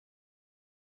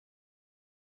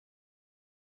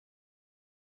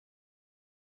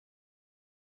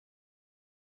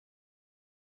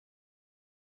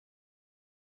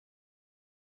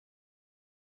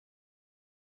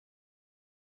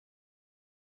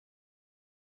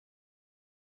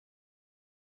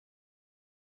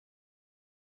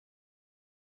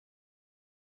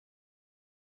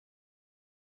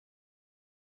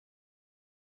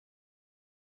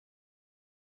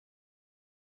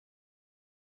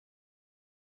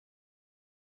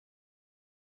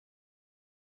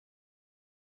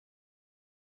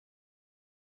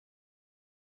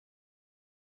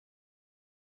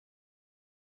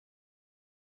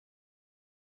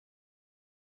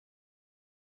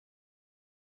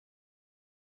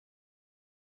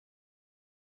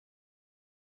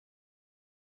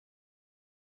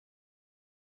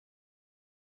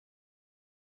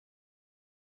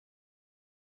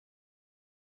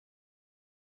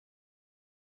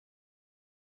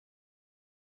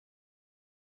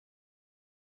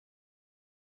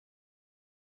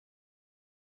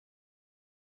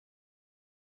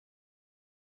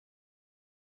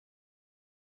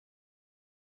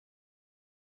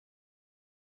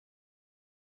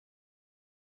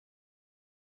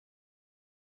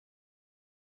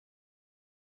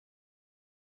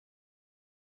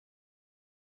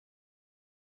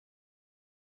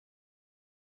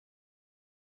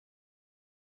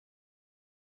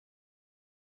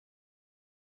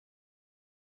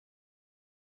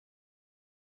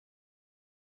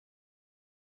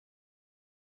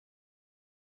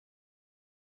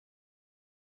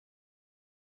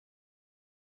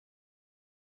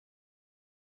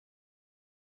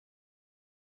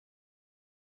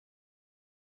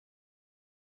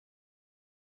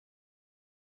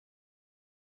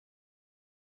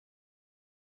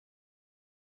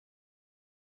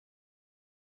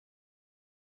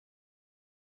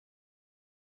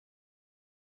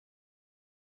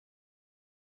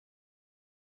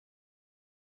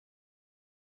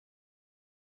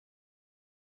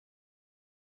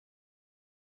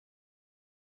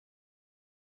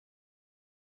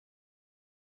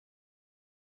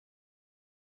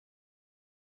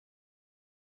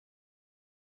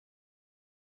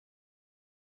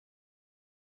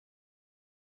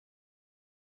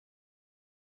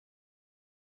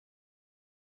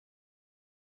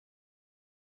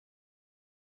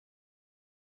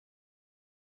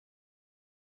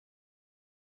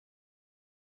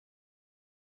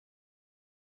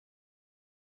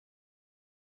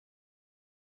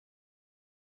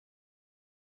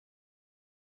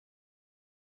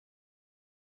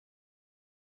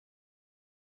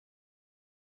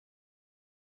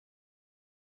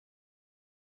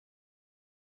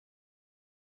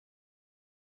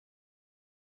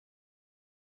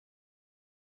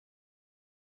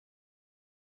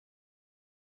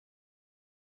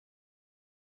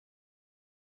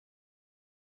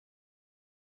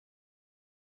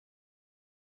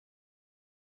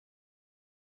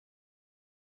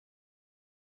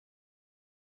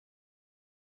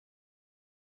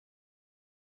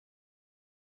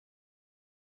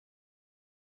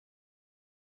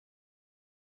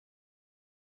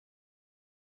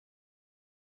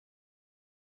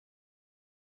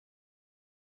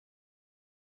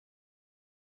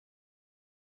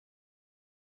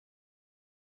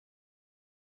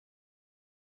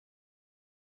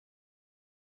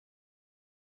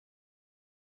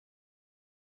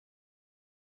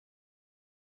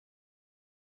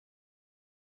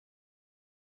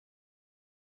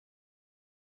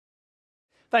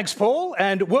Thanks, Paul,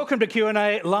 and welcome to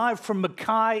Q&A live from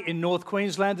Mackay in North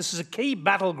Queensland. This is a key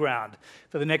battleground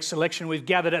for the next election. We've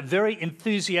gathered a very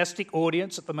enthusiastic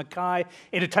audience at the Mackay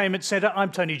Entertainment Centre.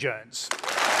 I'm Tony Jones.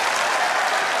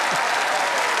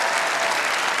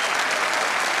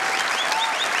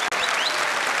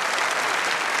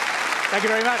 Thank you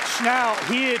very much. Now,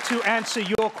 here to answer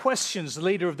your questions, the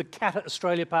leader of the Katter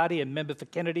Australia Party and member for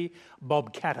Kennedy,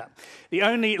 Bob Katter. The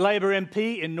only Labor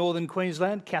MP in Northern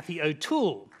Queensland, Cathy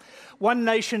O'Toole. One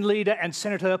Nation leader and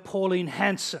Senator Pauline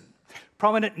Hanson.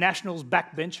 Prominent Nationals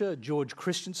backbencher, George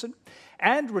Christensen.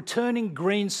 And returning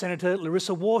Greens Senator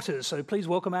Larissa Waters. So please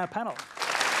welcome our panel.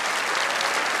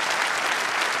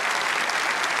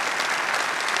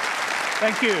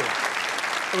 Thank you.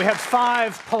 We have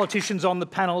 5 politicians on the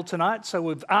panel tonight, so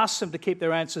we've asked them to keep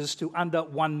their answers to under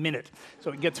 1 minute. So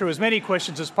we can get through as many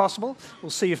questions as possible.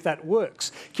 We'll see if that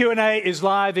works. Q&A is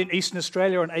live in Eastern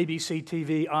Australia on ABC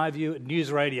TV, iView and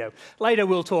News Radio. Later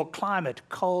we'll talk climate,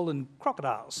 coal and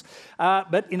crocodiles.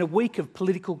 But in a week of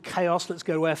political chaos, let's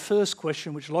go to our first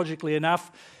question, which logically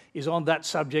enough is on that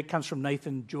subject, comes from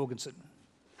Nathan Jorgensen.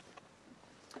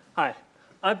 Hi.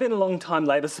 I've been a long-time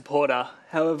Labor supporter.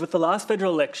 However, with the last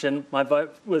federal election, my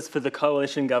vote was for the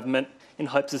coalition government in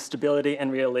hopes of stability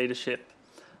and real leadership.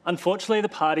 Unfortunately, the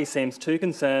party seems too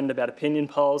concerned about opinion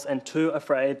polls and too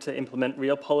afraid to implement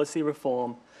real policy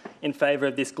reform in favour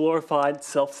of this glorified,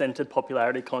 self-centred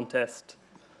popularity contest.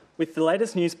 With the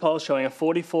latest news poll showing a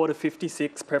 44 to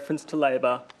 56 preference to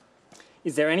Labor,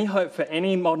 is there any hope for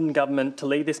any modern government to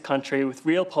lead this country with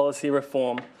real policy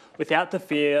reform without the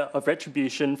fear of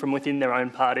retribution from within their own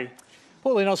party?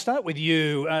 Pauline, I'll start with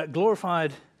you.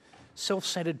 Glorified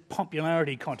self-centred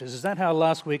popularity contest. Is that how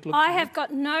last week looked? I have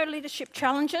got no leadership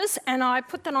challenges and I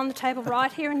put them on the table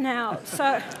right here and now.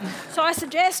 So I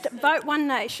suggest vote One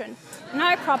Nation.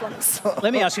 No problems.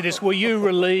 Let me ask you this. Were you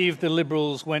relieved the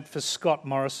Liberals went for Scott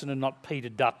Morrison and not Peter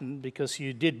Dutton? Because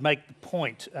you did make the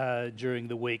point during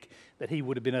the week that he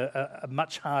would have been a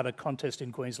much harder contest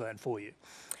in Queensland for you.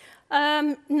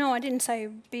 No, I didn't say it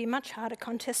would be a much harder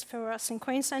contest for us in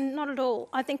Queensland, not at all.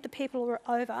 I think the people were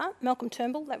over Malcolm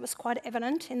Turnbull. That was quite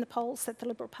evident in the polls that the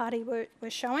Liberal Party were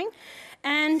showing.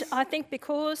 And I think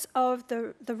because of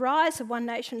the rise of One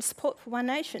Nation, support for One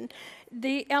Nation,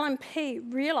 the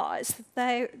LNP realised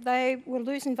that they were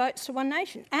losing votes to One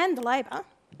Nation and the Labor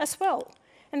as well.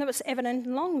 And that was evident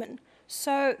in Longman.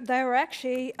 So they were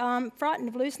actually frightened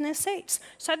of losing their seats.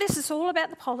 So this is all about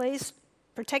the pollies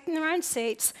protecting their own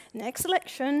seats next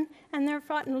election, and they're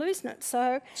frightened of losing it.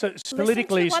 So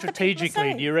politically,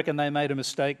 strategically, do you reckon they made a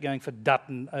mistake going for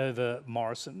Dutton over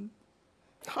Morrison?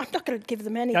 I'm not going to give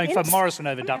them any hints. Going for Morrison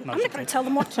over Dutton. I'm not going to tell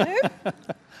them what to do.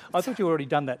 I thought you already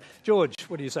done that. George,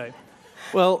 what do you say?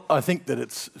 Well, I think that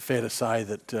it's fair to say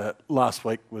that last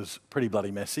week was pretty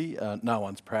bloody messy. No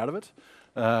one's proud of it.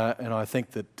 And I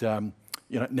think that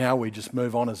now we just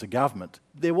move on as a government.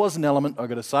 There was an element, I've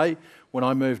got to say, when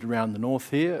I moved around the north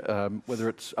here, whether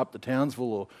it's up to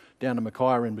Townsville or down to Mackay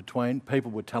or in between,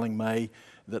 people were telling me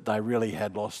that they really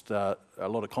had lost a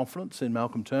lot of confidence in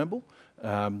Malcolm Turnbull,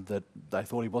 that they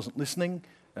thought he wasn't listening,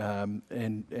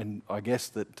 and I guess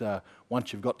that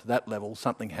once you've got to that level,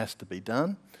 something has to be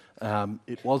done.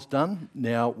 It was done.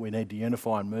 Now we need to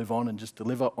unify and move on and just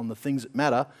deliver on the things that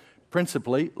matter,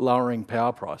 principally lowering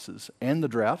power prices and the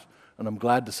drought. And I'm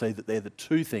glad to see that they're the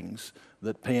 2 things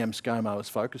that PM ScoMo is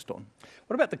focused on.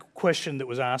 What about the question that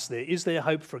was asked there? Is there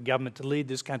hope for a government to lead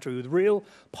this country with real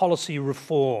policy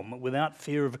reform without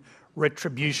fear of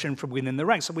retribution from within the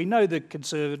ranks? So we know the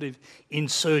Conservative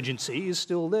insurgency is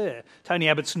still there. Tony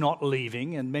Abbott's not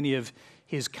leaving, and many of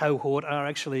his cohort are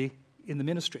actually in the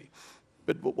ministry.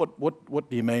 But what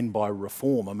do you mean by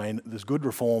reform? I mean, there's good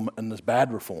reform and there's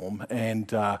bad reform,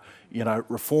 and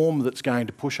reform that's going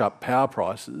to push up power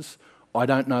prices, I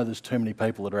don't know there's too many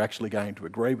people that are actually going to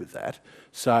agree with that.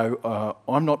 So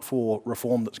I'm not for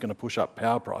reform that's going to push up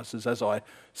power prices, as I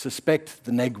suspect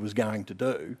the NEG was going to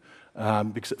do,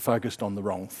 because it focused on the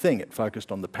wrong thing. It focused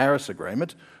on the Paris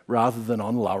Agreement rather than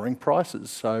on lowering prices.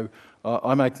 So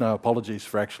I make no apologies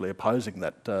for actually opposing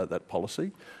that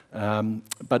policy.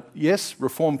 But yes,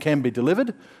 reform can be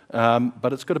delivered,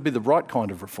 but it's got to be the right kind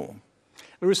of reform.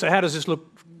 Larissa, how does this look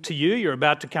to you? You're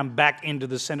about to come back into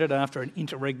the Senate after an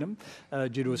interregnum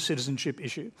due to a citizenship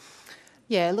issue.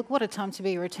 Yeah, look, what a time to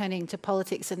be returning to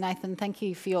politics. And Nathan, thank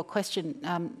you for your question,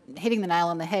 hitting the nail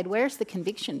on the head. Where is the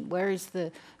conviction? Where is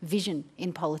the vision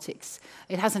in politics?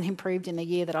 It hasn't improved in the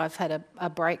year that I've had a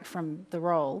break from the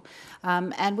role.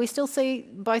 And we still see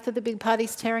both of the big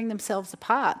parties tearing themselves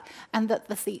apart. And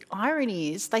the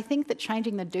irony is they think that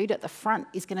changing the dude at the front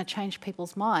is going to change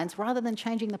people's minds rather than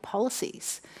changing the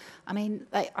policies. I mean,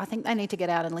 I think they need to get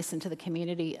out and listen to the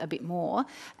community a bit more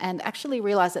and actually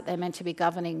realise that they're meant to be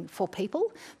governing for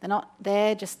people. They're not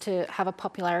there just to have a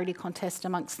popularity contest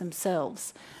amongst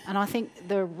themselves. And I think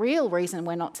the real reason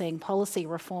we're not seeing policy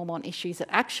reform on issues that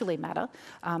actually matter,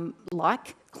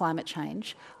 like climate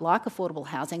change, like affordable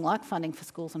housing, like funding for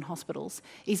schools and hospitals,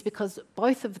 is because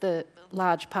both of the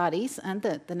large parties, and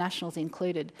the Nationals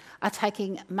included, are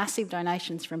taking massive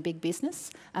donations from big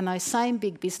business, and those same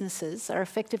big businesses are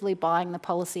effectively buying the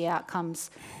policy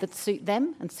outcomes that suit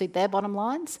them and suit their bottom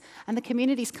lines, and the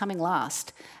community's coming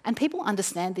last. And people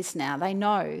understand this now. They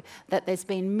know that there's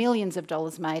been millions of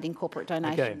dollars made in corporate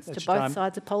donations to both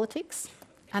sides of politics,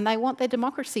 and they want their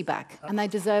democracy back, and they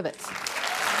deserve it.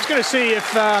 I'm just going to see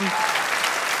if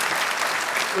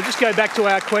we'll just go back to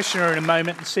our questioner in a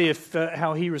moment and see if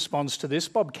how he responds to this.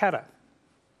 Bob Catter.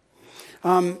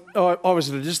 I was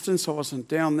at a distance, I wasn't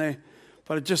down there,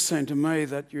 but it just seemed to me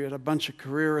that you had a bunch of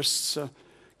careerists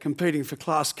competing for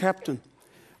class captain.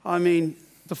 I mean,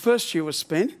 the first year was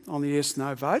spent on the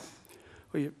yes-no vote.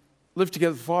 Well, you live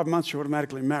together for 5 months, you're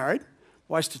automatically married.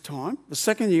 Waste of time. The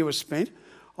second year was spent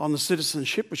on the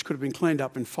citizenship, which could have been cleaned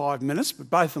up in 5 minutes, but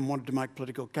both of them wanted to make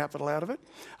political capital out of it.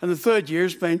 And the third year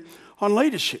has been on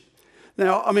leadership.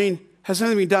 Now, I mean, has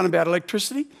anything been done about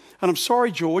electricity? And I'm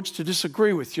sorry, George, to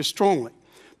disagree with you strongly,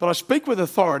 but I speak with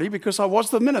authority because I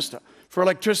was the Minister for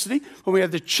Electricity when we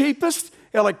had the cheapest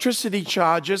electricity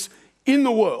charges in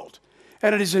the world.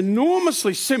 And it is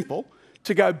enormously simple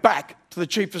to go back to the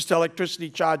cheapest electricity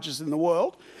charges in the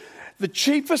world. The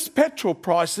cheapest petrol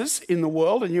prices in the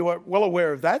world, and you are well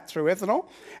aware of that through ethanol,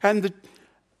 and the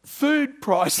food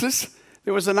prices,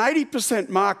 there was an 80%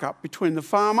 markup between the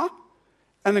farmer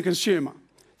and the consumer.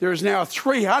 There is now a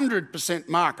 300%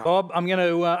 markup. Bob, I'm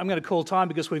going to call time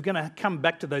because we're going to come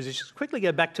back to those issues. Quickly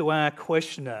go back to our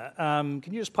questioner. Can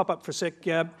you just pop up for a sec?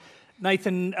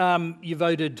 Nathan, you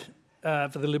voted for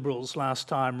the Liberals last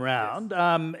time round.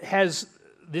 Yes. Has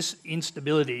this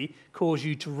instability cause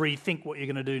you to rethink what you're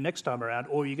going to do next time around,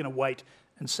 or are you going to wait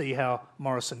and see how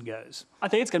Morrison goes? I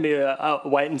think it's going to be a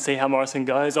wait and see how Morrison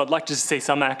goes. I'd like to see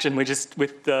some action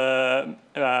with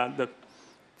the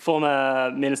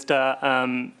former minister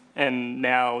and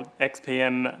now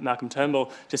ex-PM Malcolm Turnbull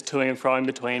just toing and froing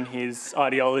between his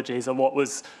ideologies on what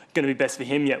was going to be best for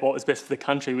him, yet what was best for the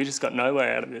country. We just got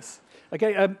nowhere out of this.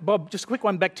 Okay, Bob, just a quick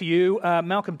one back to you.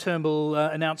 Malcolm Turnbull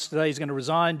announced today he's going to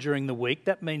resign during the week.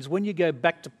 That means when you go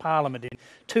back to Parliament in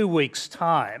 2 weeks'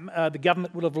 time, the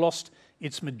government will have lost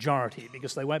its majority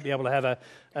because they won't be able to have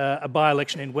a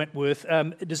by-election in Wentworth.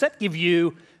 Does that give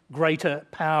you greater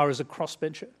power as a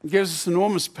crossbencher? It gives us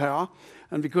enormous power,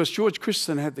 and because George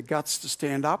Christensen had the guts to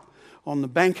stand up on the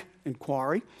bank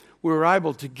inquiry, we were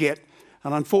able to get,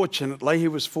 and unfortunately he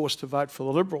was forced to vote for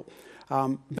the Liberal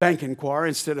bank inquiry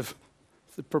instead of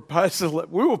the proposal that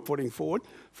we were putting forward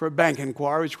for a bank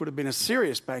inquiry, which would have been a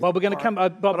serious bank Well, we're going to come...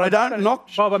 Bob, but I don't knock...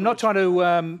 Bob, I'm not trying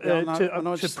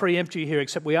to preempt you here,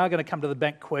 except we are going to come to the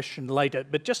bank question later.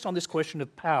 But just on this question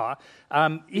of power...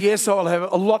 yes, I'll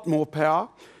have a lot more power,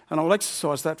 and I'll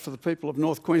exercise that for the people of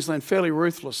North Queensland fairly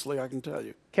ruthlessly, I can tell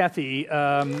you. Cathy...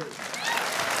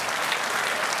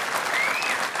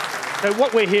 So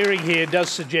what we're hearing here does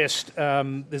suggest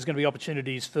there's going to be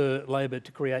opportunities for Labor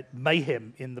to create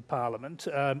mayhem in the Parliament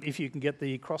if you can get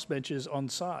the crossbenchers on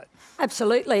side.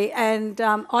 Absolutely, and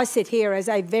I sit here as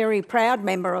a very proud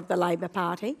member of the Labor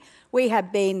Party. We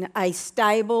have been a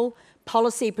stable,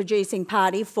 policy-producing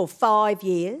party for 5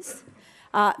 years.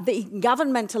 The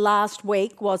government last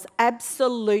week was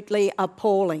absolutely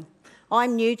appalling.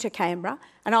 I'm new to Canberra,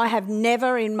 and I have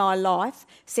never in my life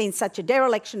seen such a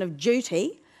dereliction of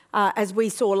duty as we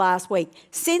saw last week.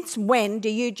 Since when do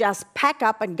you just pack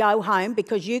up and go home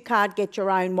because you can't get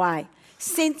your own way?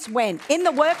 Since when? In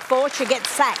the workforce, you get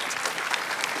sacked.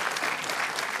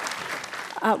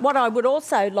 What I would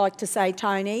also like to say,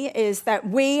 Tony, is that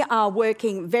we are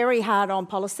working very hard on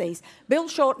policies. Bill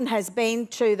Shorten has been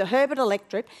to the Herbert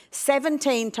electorate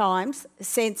 17 times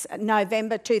since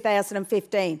November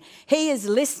 2015. He is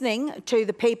listening to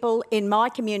the people in my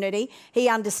community. He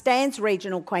understands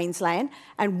regional Queensland,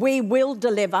 and we will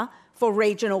deliver for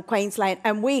regional Queensland,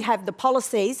 and we have the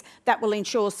policies that will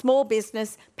ensure small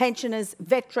business, pensioners,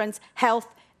 veterans, health,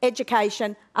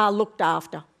 education are looked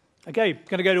after. Okay,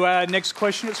 going to go to our next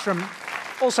question. It's from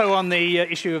also on the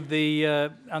issue of the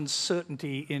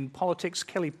uncertainty in politics.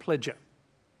 Kelly Pledger.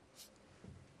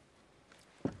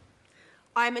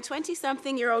 I am a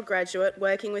 20-something-year-old graduate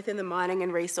working within the mining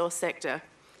and resource sector.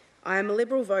 I am a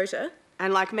Liberal voter,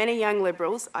 and like many young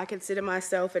Liberals, I consider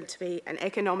myself to be an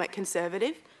economic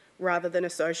conservative rather than a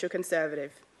social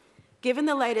conservative. Given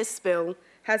the latest spill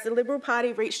Has the Liberal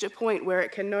Party reached a point where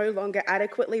it can no longer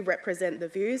adequately represent the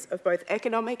views of both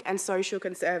economic and social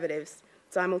conservatives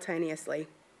simultaneously?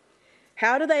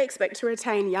 How do they expect to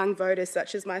retain young voters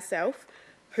such as myself,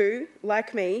 who,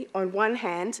 like me, on one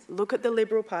hand, look at the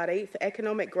Liberal Party for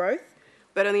economic growth,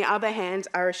 but on the other hand,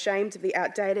 are ashamed of the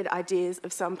outdated ideas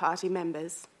of some party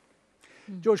members?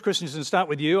 George Christensen, start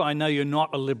with you. I know you're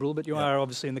not a Liberal, but you are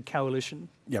obviously in the coalition.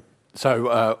 Yep.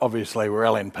 So obviously we're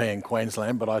LNP in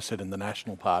Queensland, but I sit in the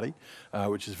National Party,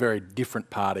 which is a very different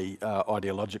party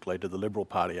ideologically to the Liberal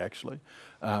Party, actually.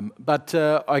 But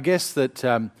I guess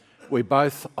that we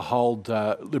both hold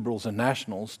Liberals and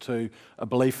Nationals to a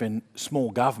belief in small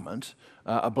government,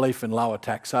 a belief in lower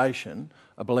taxation,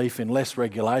 a belief in less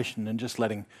regulation and just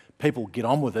letting people get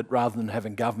on with it rather than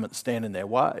having government stand in their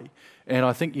way. And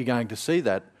I think you're going to see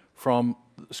that from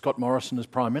Scott Morrison as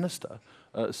Prime Minister.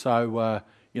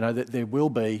 You know, that there will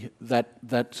be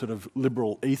that sort of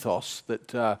liberal ethos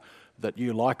that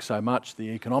you like so much, the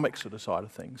economic sort of side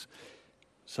of things.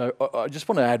 So I just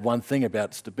want to add one thing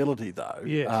about stability, though.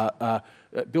 Yes.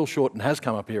 Bill Shorten has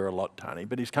come up here a lot, Tony,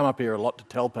 but he's come up here a lot to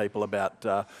tell people about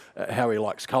how he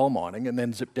likes coal mining and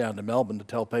then zip down to Melbourne to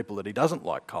tell people that he doesn't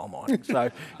like coal mining. So,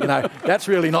 you know, that's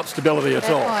really not stability at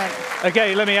all.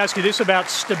 Okay, let me ask you this about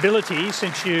stability,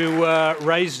 since you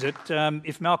raised it.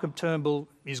 If Malcolm Turnbull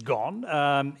is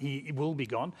gone, he will be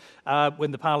gone,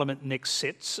 when the Parliament next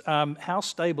sits, how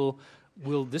stable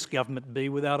will this government be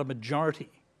without a majority?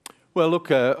 Well,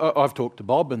 look, I've talked to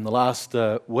Bob in the last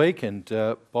week, and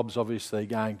Bob's obviously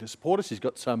going to support us. He's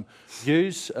got some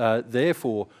views there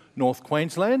for North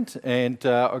Queensland, and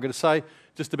I've got to say,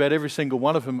 just about every single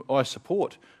one of them I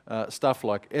support. Stuff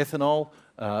like ethanol,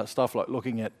 stuff like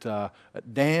looking at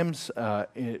dams,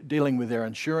 dealing with their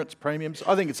insurance premiums.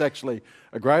 I think it's actually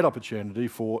a great opportunity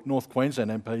for North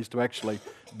Queensland MPs to actually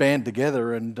band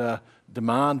together and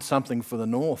demand something for the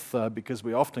North, because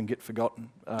we often get forgotten.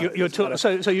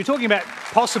 So you're talking about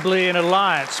possibly an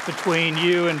alliance between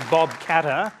you and Bob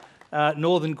Katter,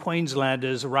 Northern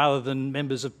Queenslanders, rather than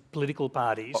members of political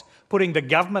parties, putting the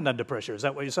government under pressure. Is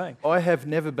that what you're saying? I have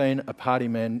never been a party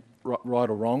man, right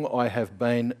or wrong. I have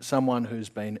been someone who's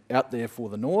been out there for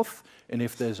the North, and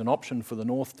if there's an option for the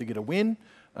North to get a win,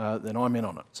 then I'm in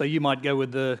on it. So you might go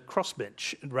with the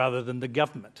crossbench rather than the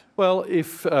government? Well,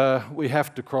 if we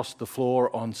have to cross the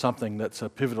floor on something that's a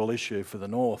pivotal issue for the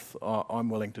North, I'm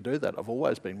willing to do that. I've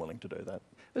always been willing to do that.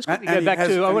 Let's quickly go back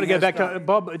to, I want to go back to,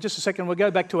 Bob, just a second, we'll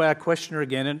go back to our questioner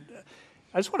again, and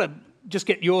I just want to just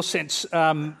get your sense,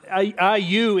 are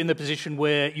you in the position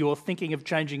where you're thinking of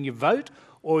changing your vote,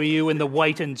 or are you in the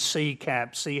wait and see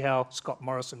camp, see how Scott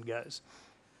Morrison goes?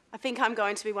 I think I'm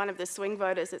going to be one of the swing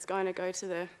voters that's going to go to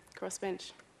the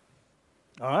crossbench.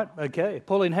 All right, okay.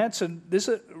 Pauline, Hanson, there's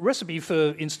a recipe for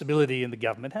instability in the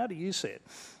government. How do you see it?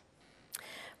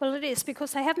 Well, it is,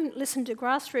 because they haven't listened to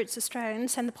grassroots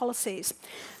Australians and the policies.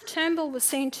 Turnbull was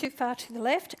seen too far to the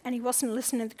left, and he wasn't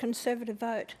listening to the Conservative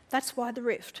vote. That's why the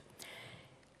rift.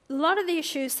 A lot of the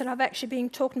issues that I've actually been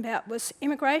talking about was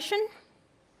immigration,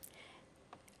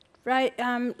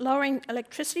 lowering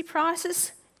electricity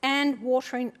prices, and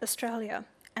watering Australia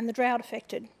and the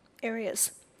drought-affected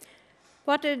areas.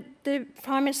 What did the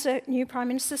new Prime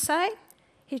Minister say?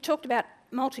 He talked about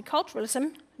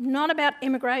multiculturalism, not about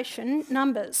immigration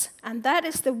numbers, and that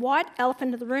is the white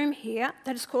elephant in the room here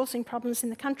that is causing problems in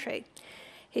the country.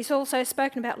 He's also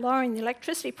spoken about lowering the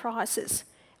electricity prices,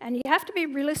 and you have to be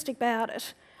realistic about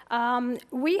it.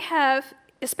 We have,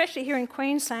 especially here in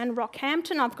Queensland,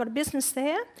 Rockhampton, I've got a business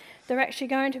there, they're actually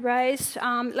going to raise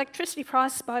electricity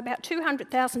prices by about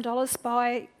 $200,000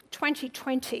 by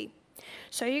 2020.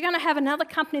 So you're going to have another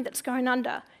company that's going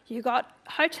under. You've got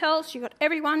hotels, you've got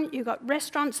everyone, you've got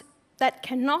restaurants that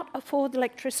cannot afford the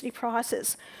electricity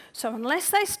prices. So unless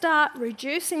they start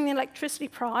reducing the electricity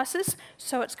prices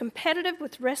so it's competitive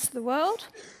with the rest of the world,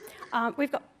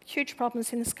 we've got huge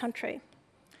problems in this country.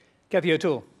 Cathy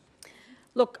O'Toole.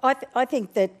 Look, I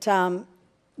think that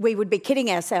we would be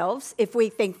kidding ourselves if we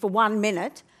think for 1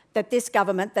 minute that this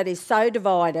government that is so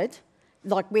divided,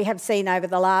 like we have seen over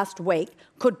the last week,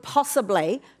 could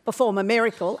possibly perform a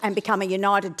miracle and become a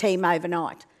united team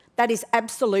overnight. That is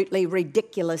absolutely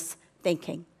ridiculous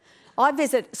thinking. I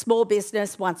visit small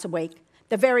business once a week.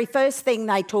 The very first thing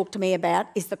they talk to me about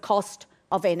is the cost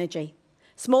of energy.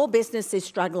 Small business is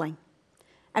struggling,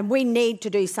 and we need to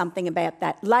do something about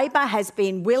that. Labor has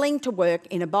been willing to work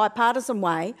in a bipartisan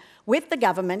way with the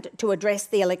government to address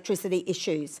the electricity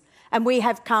issues, and we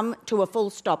have come to a full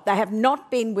stop. They have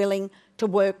not been willing to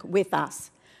work with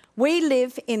us. We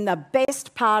live in the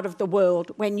best part of the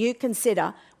world when you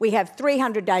consider we have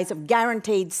 300 days of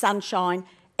guaranteed sunshine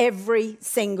every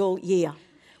single year.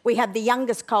 We have the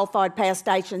youngest coal-fired power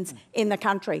stations in the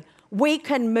country. We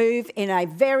can move in a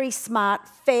very smart,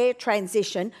 fair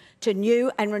transition to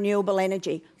new and renewable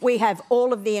energy. We have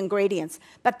all of the ingredients.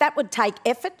 But that would take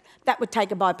effort, that would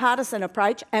take a bipartisan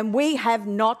approach, and we have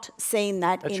not seen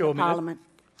that in the Parliament.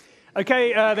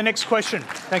 Okay, the next question.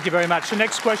 Thank you very much. The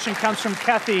next question comes from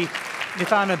Cathy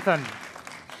Nithananthan.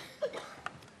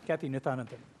 Cathy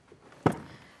Nithananthan.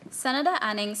 Senator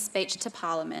Anning's speech to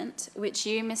Parliament, which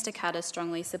you, Mr Katter,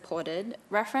 strongly supported,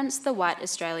 referenced the White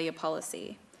Australia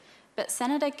policy. But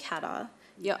Senator Katter,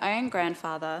 your own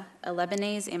grandfather, a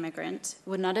Lebanese immigrant,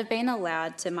 would not have been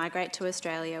allowed to migrate to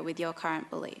Australia with your current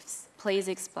beliefs. Please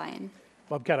explain.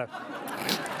 Bob Katter.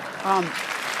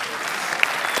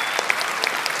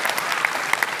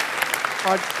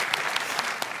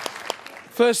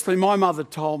 Firstly, my mother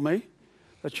told me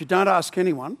that you don't ask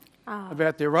anyone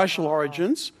about their racial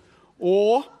origins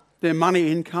or their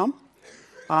money income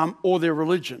or their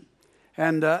religion.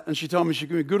 And she told me she'd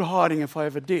give me good hiding if I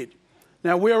ever did.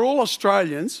 Now, we're all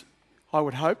Australians, I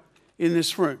would hope, in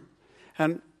this room.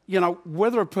 And, you know,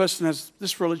 whether a person has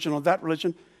this religion or that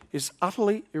religion is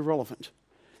utterly irrelevant.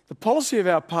 The policy of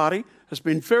our party has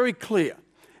been very clear.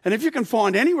 And if you can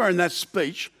find anywhere in that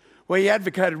speech where he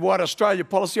advocated White Australia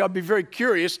policy, I'd be very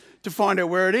curious to find out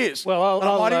where it is. Well,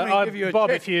 Bob,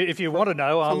 if you want to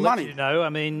know, I'll let you know. I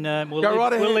mean,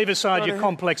 we'll leave aside your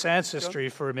complex ancestry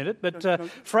for a minute. But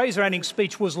Fraser Anning's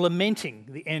speech was lamenting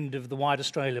the end of the White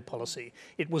Australia policy.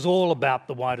 It was all about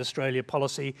the White Australia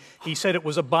policy. He said it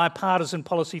was a bipartisan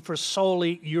policy for a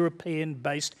solely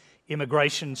European-based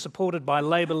immigration supported by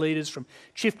Labor leaders from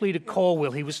Chifley to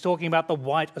Corwell. He was talking about the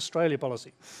White Australia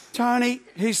policy. Tony,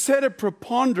 he said a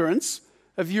preponderance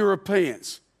of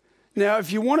Europeans. Now,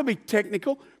 if you want to be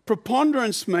technical,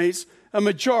 preponderance means a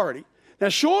majority. Now,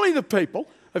 surely the people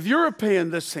of European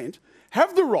descent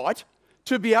have the right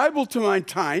to be able to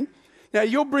maintain. Now,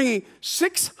 you're bringing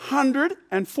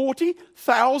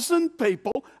 640,000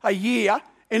 people a year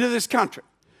into this country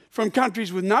from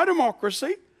countries with no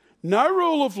democracy, no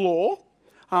rule of law,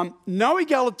 no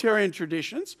egalitarian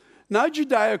traditions, no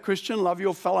Judeo-Christian, love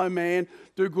your fellow man,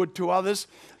 do good to others,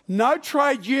 no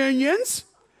trade unions,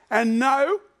 and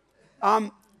no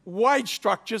wage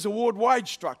structures, award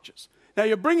wage structures. Now,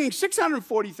 you're bringing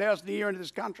 640,000 a year into this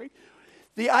country.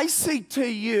 The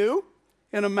ACTU,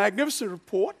 in a magnificent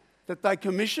report that they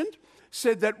commissioned,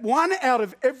 said that 1 out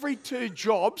of every 2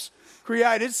 jobs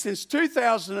created since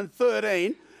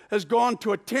 2013 has gone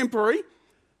to a temporary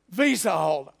visa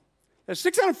holder. There's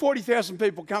 640,000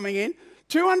 people coming in,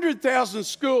 200,000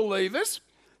 school leavers.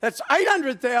 That's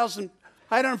 840,000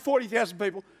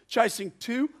 people chasing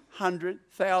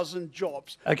 200,000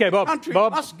 jobs. Okay, Bob. The country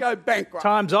must go bankrupt.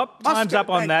 Time's up. Time's up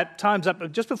on that. Time's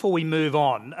up. Just before we move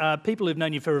on, people who've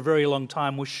known you for a very long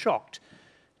time were shocked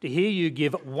to hear you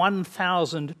give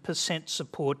 1,000%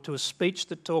 support to a speech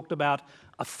that talked about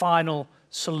a final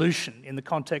solution in the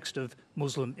context of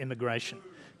Muslim immigration.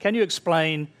 Can you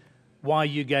explain why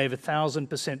you gave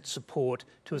 1,000% support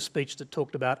to a speech that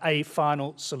talked about a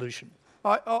final solution?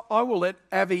 I will let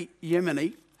Avi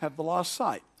Yemeni have the last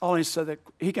say. I'll answer that.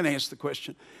 He can answer the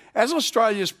question. As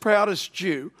Australia's proudest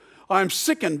Jew, I am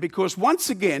sickened because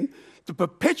once again, the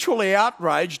perpetually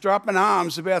outraged are up in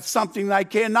arms about something they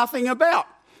care nothing about.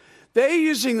 They're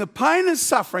using the pain and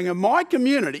suffering of my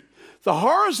community, the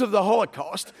horrors of the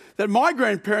Holocaust that my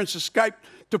grandparents escaped,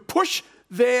 to push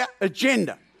their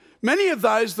agenda. Many of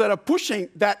those that are pushing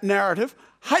that narrative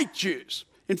hate Jews.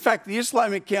 In fact, the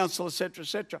Islamic Council, etc.,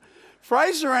 etc.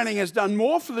 Fraser Anning has done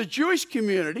more for the Jewish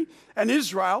community and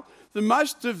Israel than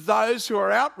most of those who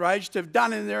are outraged have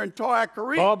done in their entire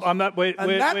careers. Bob,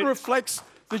 that reflects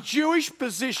the Jewish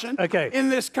position in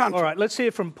this country. All right, let's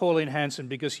hear from Pauline Hanson,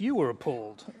 because you were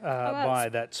appalled by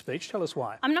that speech. Tell us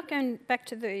why. I'm not going back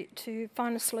to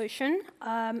find a solution.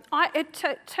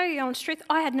 To tell you the honest truth,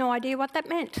 I had no idea what that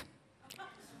meant.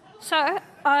 So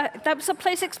that was a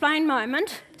please explain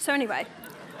moment. So anyway.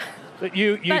 But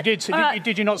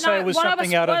did you not say it was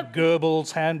something out of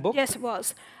Goebbels' handbook? Yes, it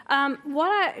was.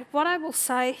 What I will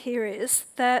say here is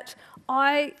that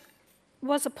I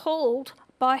was appalled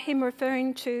by him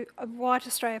referring to a White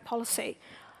Australia policy.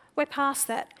 We're past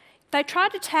that. They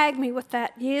tried to tag me with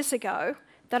that years ago,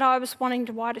 that I was wanting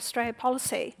the White Australia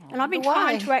policy. And I've been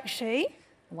trying to actually...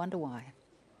 I wonder why.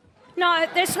 No,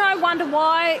 there's no wonder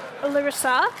why,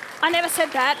 Larissa. I never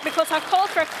said that, because I called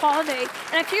for equality.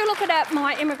 And if you look at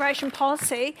my immigration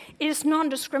policy, it is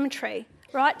non-discriminatory,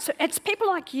 right? So it's people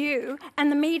like you and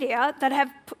the media that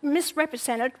have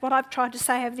misrepresented what I've tried to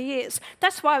say over the years.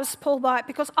 That's why I was appalled by it,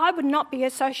 because I would not be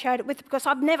associated with it, because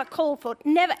I've never called for it,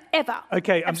 never, ever.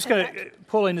 Okay, I'm just going to...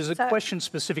 Pauline, there's a question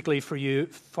specifically for you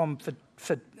from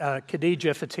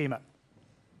Khadija Fatima.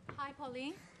 Hi,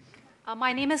 Pauline.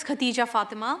 My name is Khadija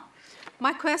Fatima.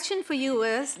 My question for you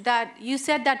is that you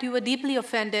said that you were deeply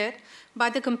offended by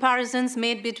the comparisons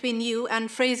made between you and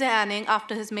Fraser Anning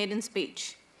after his maiden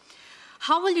speech.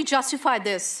 How will you justify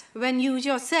this when you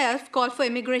yourself called for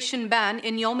immigration ban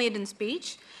in your maiden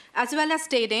speech, as well as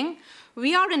stating,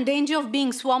 we are in danger of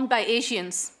being swarmed by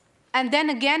Asians? And then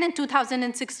again in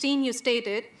 2016, you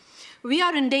stated, we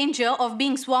are in danger of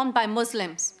being swarmed by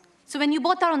Muslims. So when you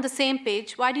both are on the same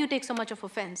page, why do you take so much of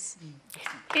offense?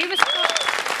 He was...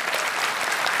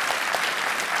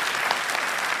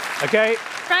 Okay,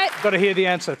 got to hear the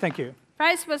answer. Thank you.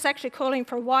 Fraser was actually calling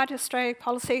for a white Australia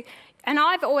policy, and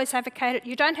I've always advocated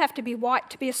you don't have to be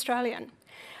white to be Australian.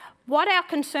 What our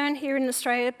concern here in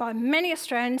Australia by many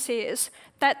Australians is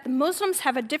that the Muslims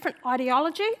have a different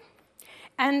ideology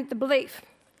and the belief,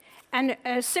 and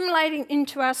assimilating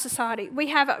into our society. We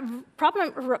have a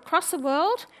problem across the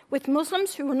world with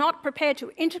Muslims who are not prepared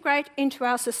to integrate into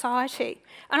our society.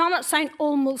 And I'm not saying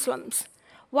all Muslims.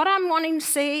 What I'm wanting to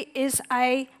see is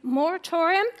a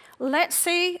moratorium. Let's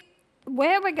see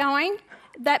where we're going,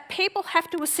 that people have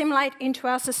to assimilate into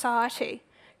our society.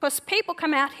 Because people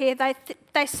come out here,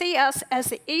 they see us as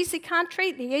the easy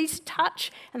country, the easy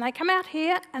touch, and they come out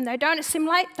here and they don't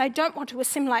assimilate, they don't want to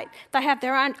assimilate. They have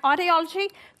their own ideology,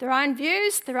 their own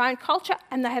views, their own culture,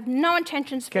 and they have no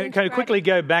intentions of Can I quickly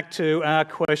go back to our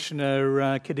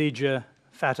questioner, Khadija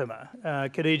Fatima?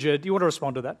 Khadija, do you want to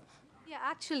respond to that? Yeah,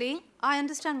 actually, I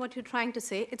understand what you're trying to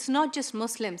say. It's not just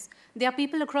Muslims. There are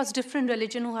people across different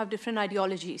religions who have different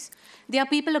ideologies. There are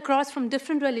people across from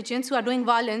different religions who are doing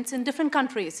violence in different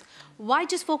countries. Why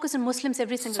just focus on Muslims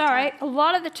every single time? Sorry, a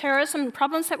lot of the terrorism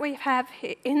problems that we have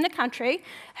in the country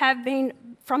have been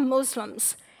from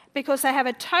Muslims, because they have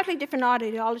a totally different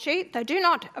ideology. They do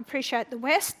not appreciate the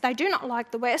West. They do not like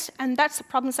the West, and that's the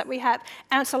problems that we have.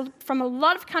 And it's from a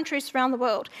lot of countries around the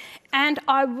world. And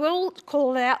I will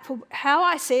call it out for how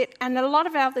I see it, and a lot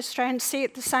of other Australians see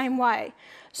it the same way.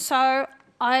 So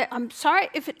I'm sorry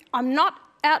if I'm not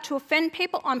out to offend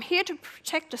people. I'm here to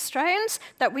protect Australians,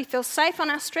 that we feel safe on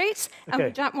our streets, and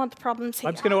we don't want the problems here.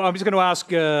 I'm just going to ask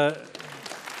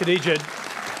Khadija,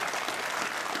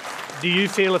 do you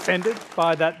feel offended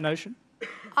by that notion?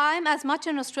 I'm as much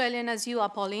an Australian as you are,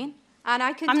 Pauline. And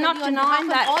I can I'm tell not you on denying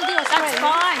behalf that. of all the Australians,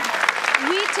 That's fine.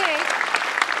 we take...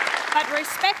 But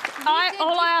respect,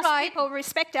 all I ask people,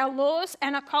 respect our laws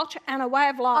and our culture and our way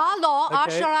of life. Our law, our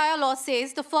Sharia law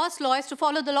says the first law is to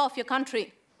follow the law of your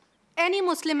country. Any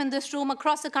Muslim in this room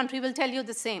across the country will tell you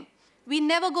the same. We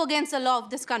never go against the law of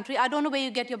this country. I don't know where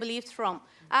you get your beliefs from.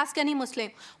 Ask any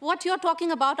Muslim. What you're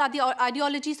talking about are the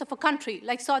ideologies of a country,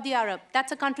 like Saudi Arab.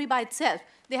 That's a country by itself.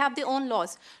 They have their own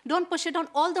laws. Don't push it on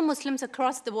all the Muslims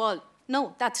across the world.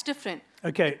 No, that's different.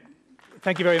 Okay,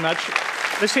 thank you very much.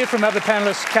 Let's hear from other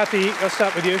panellists. Cathy, I'll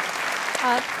start with you.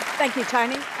 Thank you,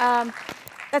 Tony.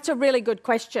 That's a really good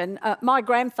question. My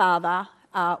grandfather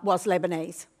was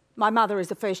Lebanese. My mother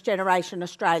is a first-generation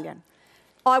Australian.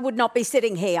 I would not be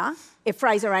sitting here if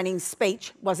Fraser Anning's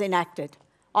speech was enacted.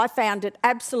 I found it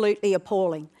absolutely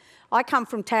appalling. I come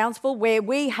from Townsville, where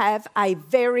we have a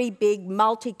very big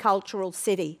multicultural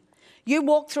city. You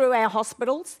walk through our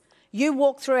hospitals, you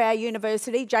walk through our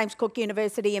university, James Cook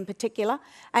University in particular,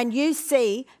 and you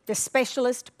see the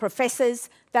specialist professors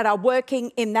that are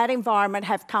working in that environment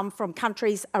have come from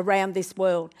countries around this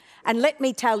world. And let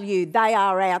me tell you, they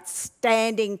are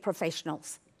outstanding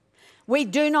professionals. We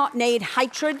do not need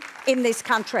hatred in this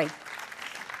country.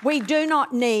 We do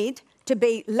not need to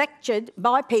be lectured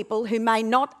by people who may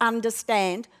not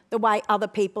understand the way other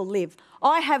people live.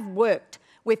 I have worked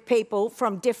with people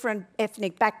from different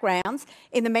ethnic backgrounds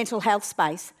in the mental health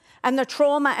space, and the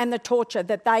trauma and the torture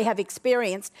that they have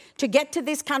experienced to get to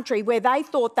this country where they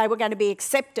thought they were going to be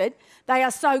accepted. They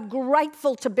are so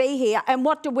grateful to be here, and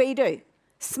what do?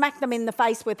 Smack them in the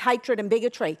face with hatred and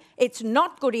bigotry. It's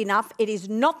not good enough. It is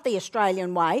not the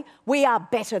Australian way. We are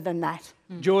better than that.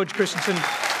 George Christensen,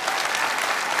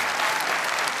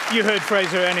 you heard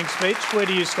Fraser Anning's speech. Where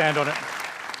do you stand on it?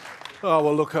 Oh,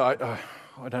 well, look, I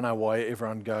don't know why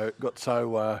everyone got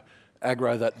so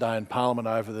aggro that day in Parliament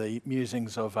over the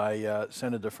musings of a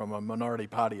senator from a minority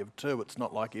party of two. It's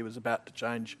not like he was about to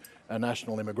change a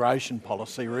national immigration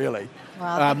policy, really.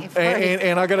 Well,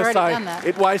 and I got to say,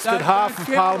 it wasted half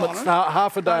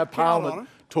a day of Parliament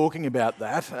talking about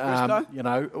that. You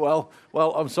know,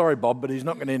 well, I'm sorry, Bob, but he's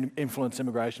not going to influence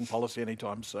immigration policy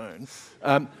anytime soon.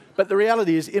 But the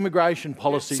reality is, immigration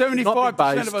policy should not be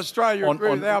based 75% of Australia agree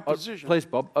with our position. Please,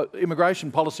 Bob,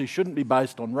 immigration policy shouldn't be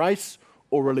based on race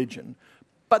or religion.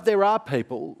 But there are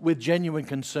people with genuine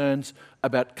concerns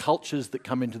about cultures that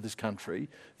come into this country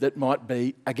that might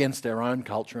be against our own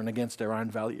culture and against our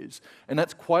own values. And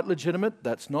that's quite legitimate.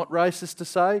 That's not racist to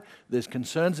say. There's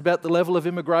concerns about the level of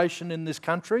immigration in this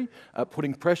country,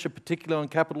 putting pressure particularly on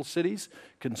capital cities,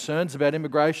 concerns about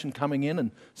immigration coming in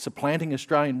and supplanting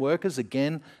Australian workers.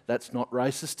 Again, that's not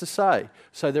racist to say.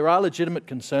 So there are legitimate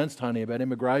concerns, Tony, about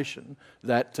immigration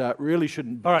that really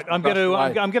shouldn't... All right, I'm going to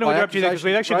interrupt you there because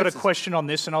we've actually got a question on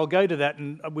this, and I'll go to that,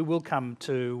 and we will come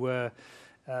to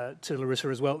Larissa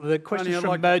as well. The question is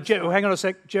from Jeff. Hang on a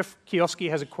sec. Jeff Kioski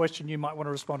has a question. You might want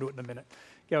to respond to it in a minute.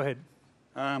 Go ahead.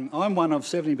 I'm one of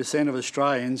 70% of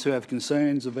Australians who have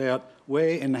concerns about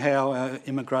where and how our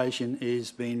immigration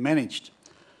is being managed.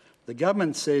 The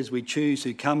government says we choose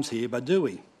who comes here, but do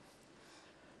we?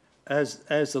 As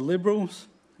the Liberals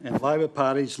and Labor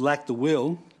parties lack the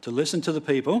will to listen to the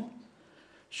people,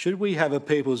 should we have a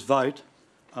people's vote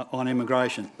on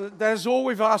immigration? That is all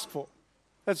we've asked for.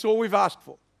 That's all we've asked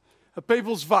for. A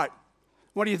people's vote.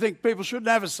 What do you think? People shouldn't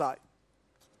have a say.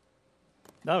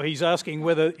 No, he's asking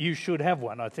whether you should have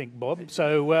one, I think, Bob.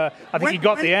 So I think he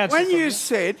got the answer.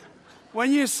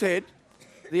 When you said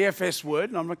the FS word,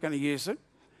 and I'm not going to use it,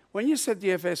 when you said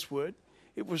the FS word,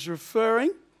 it was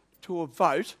referring to a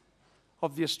vote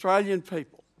of the Australian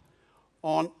people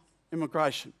on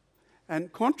immigration.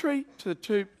 And contrary to the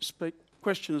two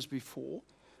questioners before,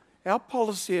 our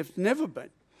policy has never been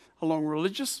along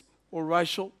religious or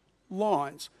racial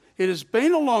lines. It has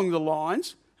been along the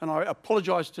lines, and I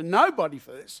apologise to nobody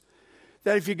for this,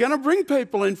 that if you're going to bring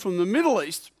people in from the Middle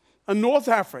East and North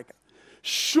Africa,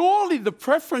 surely the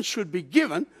preference should be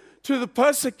given to the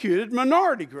persecuted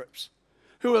minority groups,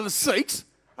 who are the Sikhs,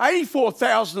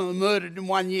 84,000 of them murdered in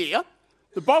 1 year,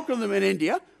 the bulk of them in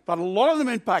India, but a lot of them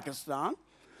in Pakistan,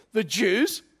 the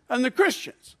Jews and the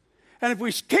Christians. And if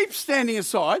we keep standing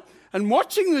aside and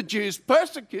watching the Jews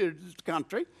persecuted in this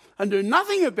country and do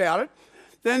nothing about it,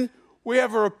 then we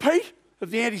have a repeat of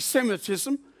the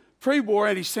anti-Semitism, pre-war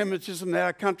anti-Semitism that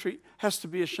our country has to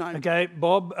be ashamed of. Okay,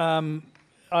 Bob,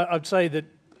 I'd say that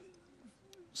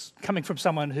coming from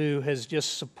someone who has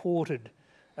just supported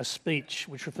a speech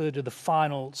which referred to the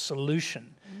final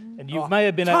solution, and you may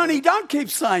have been Tony, don't keep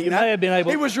saying that. May have been able.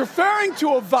 He was referring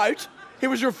to a vote. He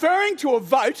was referring to a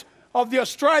vote of the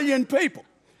Australian people.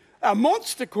 A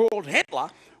monster called Hitler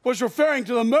was referring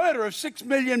to the murder of 6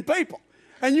 million people.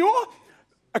 And you're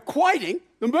equating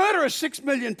the murder of 6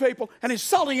 million people and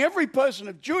insulting every person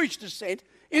of Jewish descent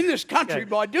in this country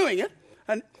by doing it.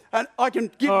 And I can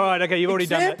give you've already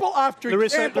done that. Example after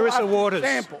example.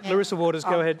 Larissa Waters,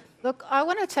 go ahead. Look, I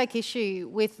want to take issue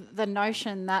with the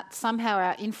notion that somehow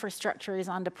our infrastructure is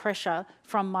under pressure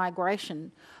from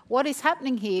migration. What is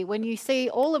happening here, when you see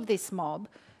all of this mob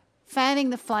fanning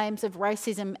the flames of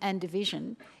racism and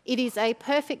division, it is a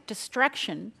perfect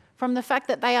distraction from the fact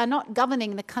that they are not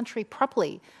governing the country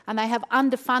properly, and they have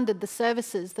underfunded the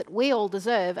services that we all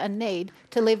deserve and need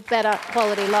to live better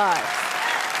quality lives.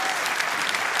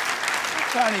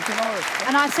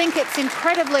 And I think it's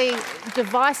incredibly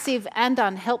divisive and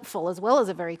unhelpful, as well as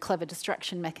a very clever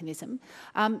distraction mechanism,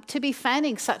 to be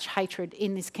fanning such hatred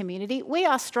in this community. We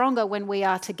are stronger when we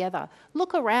are together.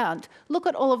 Look around. Look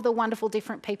at all of the wonderful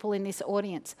different people in this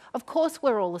audience. Of course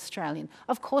we're all Australian.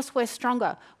 Of course we're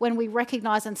stronger when we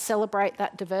recognise and celebrate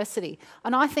that diversity.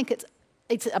 And I think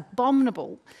it's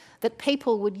abominable that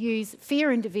people would use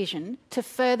fear and division to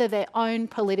further their own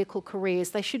political careers.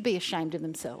 They should be ashamed of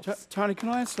themselves. Tony, can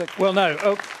I answer that? Well, no.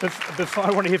 Before, I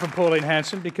want to hear from Pauline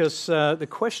Hanson, because the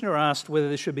questioner asked whether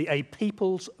there should be a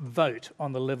people's vote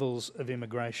on the levels of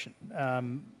immigration.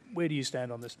 Where do you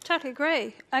stand on this? Totally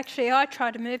agree. Actually, I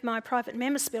tried to move my private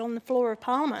member's bill on the floor of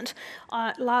Parliament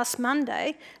last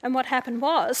Monday, and what happened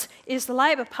is the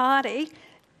Labor Party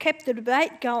kept the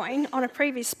debate going on a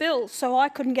previous bill, so I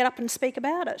couldn't get up and speak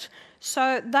about it.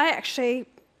 So they actually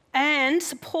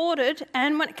supported,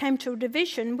 and when it came to a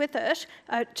division with it,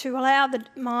 to allow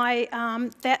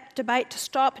that debate to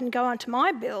stop and go on to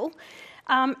my bill,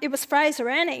 it was Fraser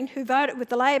Anning who voted with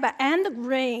the Labor and the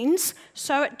Greens,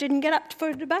 so it didn't get up for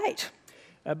a debate.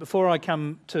 Before I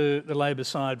come to the Labor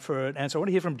side for an answer, I want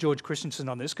to hear from George Christensen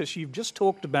on this, because you've just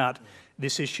talked about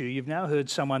this issue. You've now heard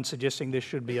someone suggesting there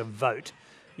should be a vote.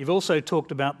 You've also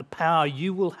talked about the power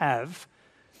you will have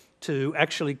to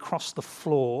actually cross the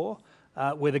floor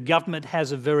where the government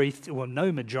has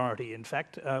no majority, in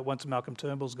fact, once Malcolm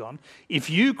Turnbull's gone. If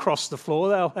you cross the floor,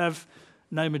 they'll have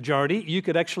no majority. You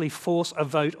could actually force a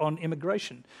vote on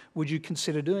immigration. Would you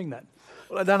consider doing that?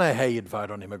 Well, I don't know how you'd vote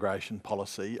on immigration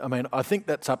policy. I mean, I think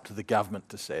that's up to the government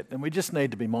to set, and we just need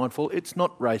to be mindful. It's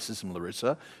not racism,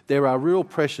 Larissa. There are real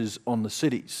pressures on the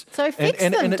cities. So fix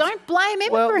them. Don't blame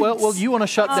immigrants. Well, you want to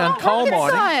shut down coal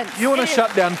mining. You want to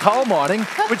shut down coal mining,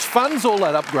 which funds all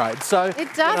that upgrade. So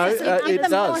it does. It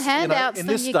does. More handouts in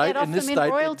this than you state, get off in this them state,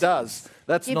 in royalties. it does.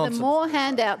 That's Give nonsense. them more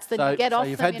handouts than you get off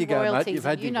you've them had in your go, royalties. mate. You've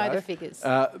had You your know go. the figures.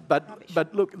 But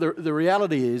look, the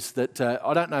reality is that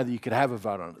I don't know that you could have a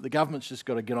vote on it. The government's just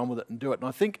got to get on with it and do it. And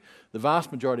I think the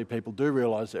vast majority of people do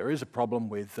realise there is a problem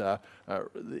with the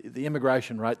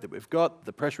immigration rate that we've got,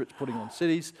 the pressure it's putting on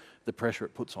cities, the pressure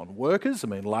it puts on workers. I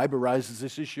mean, Labor raises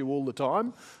this issue all the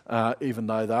time, even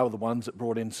though they were the ones that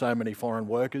brought in so many foreign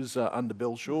workers under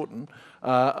Bill Shorten.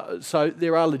 So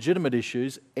there are legitimate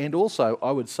issues, and also,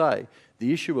 I would say,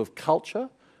 the issue of culture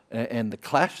and the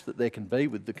clash that there can be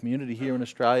with the community here in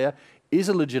Australia is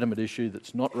a legitimate issue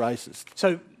that's not racist.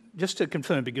 So just to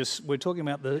confirm, because we're talking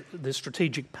about the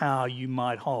strategic power you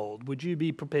might hold, would you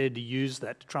be prepared to use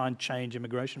that to try and change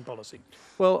immigration policy?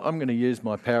 Well, I'm going to use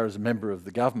my power as a member of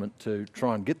the government to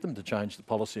try and get them to change the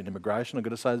policy on immigration. I've got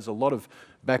to say there's a lot of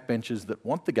backbenchers that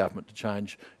want the government to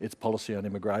change its policy on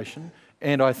immigration,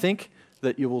 and I think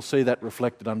that you will see that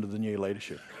reflected under the new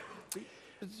leadership.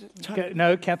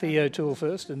 No, Cathy O'Toole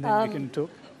first, and then you can talk.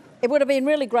 It would have been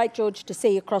really great, George, to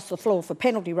see you across the floor for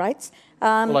penalty rates.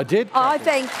 Well, I did. I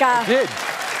think... I did.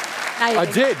 Maybe. I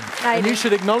did. Maybe. And you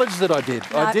should acknowledge that I did.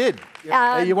 No. I did.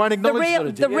 You won't acknowledge that I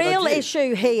did. The real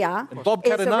issue here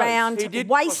is around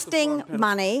wasting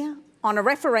money on a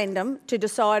referendum to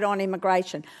decide on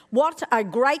immigration. What a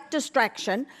great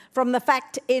distraction from the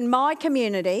fact in my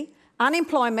community,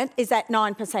 unemployment is at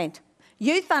 9%.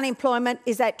 Youth unemployment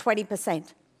is at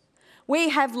 20%. We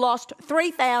have lost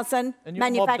 3,000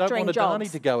 manufacturing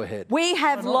jobs. To go ahead. We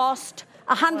have lost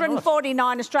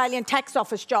 149 Australian tax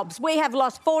office jobs. We have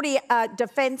lost 50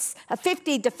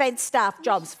 defence staff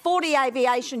jobs, 40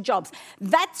 aviation jobs.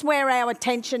 That's where our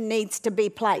attention needs to be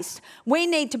placed. We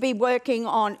need to be working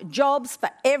on jobs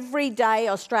for everyday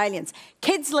Australians.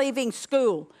 Kids leaving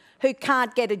school who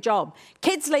can't get a job.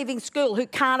 Kids leaving school who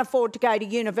can't afford to go to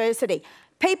university.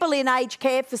 People in aged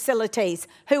care facilities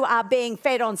who are being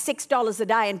fed on $6 a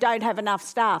day and don't have enough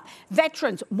staff.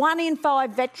 Veterans, 1 in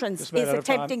 5 veterans is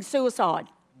attempting suicide.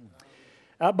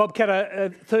 Bob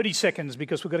Katter, 30 seconds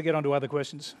because we've got to get on to other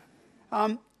questions.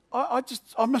 I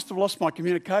must have lost my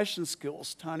communication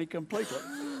skills, Tony, completely.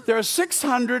 There are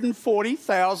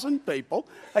 640,000 people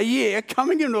a year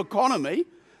coming into the economy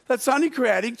that's only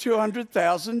creating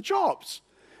 200,000 jobs.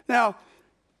 Now,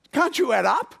 can't you add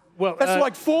up? Well, that's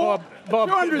like Bob,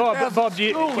 do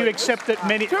you accept that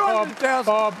many...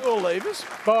 200,000 school leavers.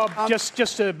 Bob,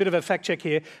 just a bit of a fact check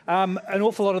here. An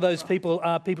awful lot of those people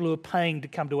are people who are paying to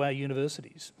come to our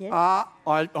universities. Yeah.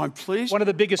 I'm pleased... One of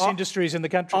the biggest industries in the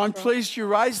country. I'm pleased you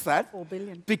raised that. 4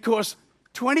 billion. Because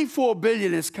 24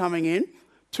 billion is coming in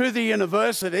to the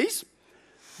universities.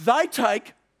 They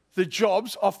take the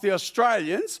jobs off the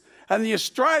Australians, and the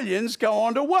Australians go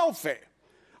on to welfare.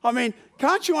 I mean,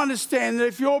 can't you understand that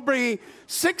if you're bringing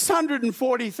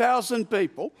 640,000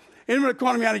 people into an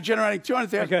economy only generating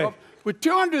 200,000 jobs, with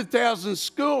 200,000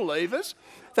 school leavers,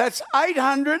 that's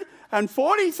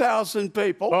 840,000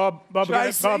 people. Bob, we're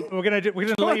going to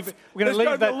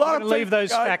leave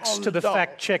those facts to the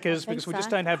fact checkers because we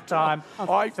just don't have time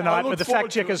tonight. But the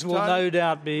fact checkers will no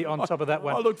doubt be on top of that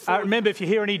one. Remember, if you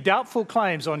hear any doubtful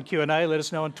claims on Q&A, let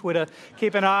us know on Twitter.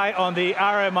 Keep an eye on the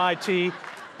RMIT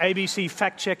ABC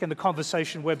Fact Check and the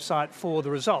Conversation website for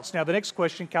the results. Now, the next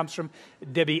question comes from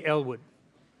Debbie Elwood.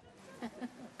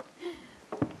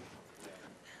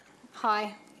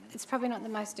 Hi. It's probably not the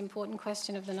most important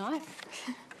question of the night,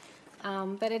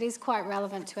 but it is quite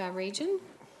relevant to our region.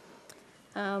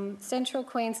 Central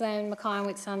Queensland Mackay and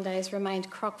Whitsundays remained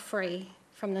croc-free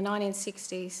from the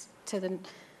 1960s to the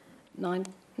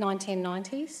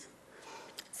 1990s.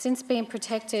 Since being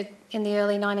protected in the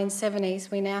early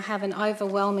 1970s, we now have an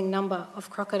overwhelming number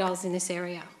of crocodiles in this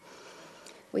area.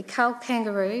 We cull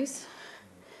kangaroos.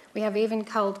 We have even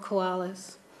culled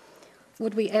koalas.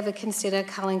 Would we ever consider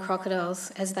culling crocodiles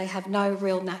as they have no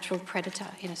real natural predator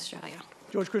in Australia?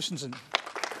 George Christensen.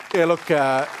 Yeah, look,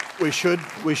 we should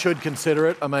consider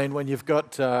it. I mean, when you've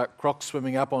got crocs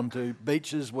swimming up onto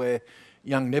beaches where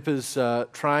young nippers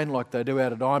train like they do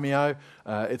out at Imeo,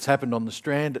 it's happened on the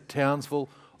Strand at Townsville.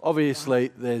 Obviously,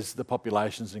 the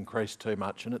population's increased too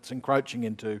much and it's encroaching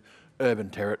into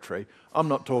urban territory. I'm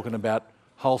not talking about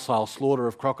wholesale slaughter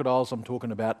of crocodiles. I'm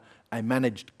talking about a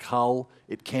managed cull.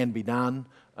 It can be done,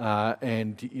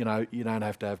 and you don't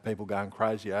have to have people going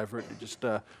crazy over it. You just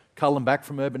cull them back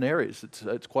from urban areas.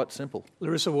 It's quite simple.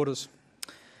 Larissa Waters.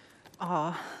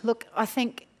 Oh, look, I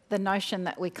think the notion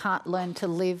that we can't learn to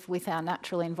live with our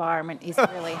natural environment is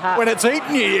really hard. When it's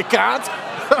eating you, you can't.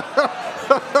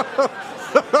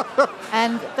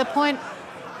 And the point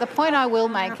I will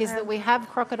make is that we have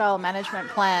crocodile management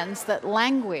plans that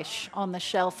languish on the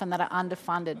shelf and that are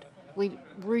underfunded. We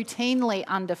routinely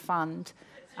underfund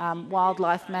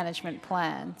wildlife management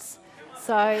plans.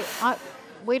 So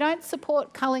we don't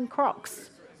support culling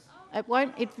crocs. It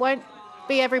won't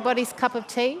be everybody's cup of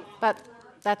tea, but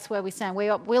that's where we stand. We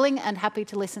are willing and happy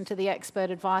to listen to the expert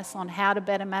advice on how to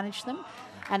better manage them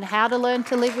and how to learn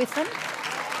to live with them,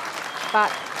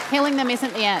 but killing them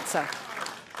isn't the answer.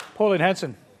 Pauline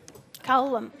Hanson.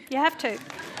 Cull them. You have to. No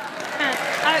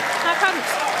problems.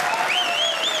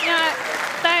 You know,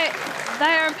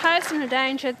 they are imposed in a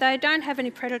danger. They don't have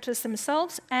any predators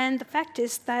themselves, and the fact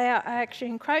is they are actually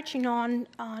encroaching on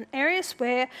areas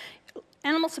where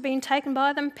animals are being taken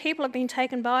by them, people have been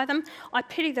taken by them. I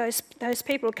pity those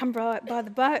people who come by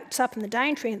the boats up in the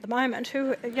Daintree at the moment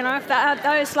who, you know, if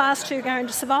those last two are going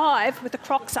to survive with the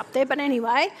Crocs up there. But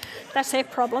anyway, that's their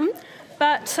problem.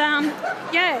 But,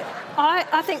 yeah,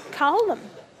 I think cull them,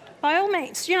 by all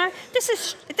means. You know, this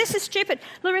is stupid.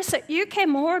 Larissa, you care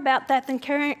more about that than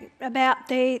caring about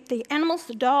the animals,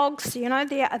 the dogs, you know,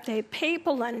 the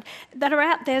people and that are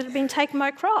out there that have been taken by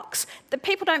Crocs. The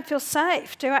people don't feel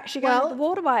safe to actually go into the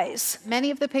waterways. Many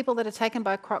of the people that are taken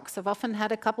by Crocs have often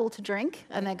had a couple to drink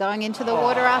and they're going into the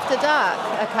water after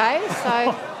dark, okay?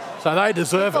 So they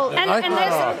deserve it, don't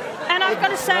they? And I've got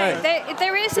to say,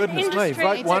 there is an industry.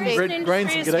 Vote one,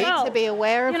 Greens and well. To be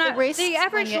aware of the risks the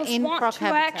Aboriginals when you're in want croc to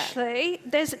habitat. actually,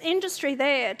 there's an industry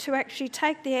there to actually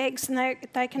take the eggs and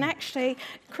they can actually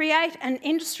create an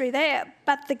industry there,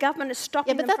 but the government is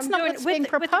stopping them from doing it with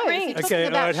the Greens. Okay,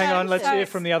 all right, hang on. Let's hear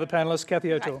from the other panellists.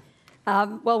 Cathy O'Toole.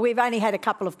 Well, we've only had a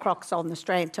couple of Crocs on the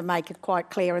strand to make it quite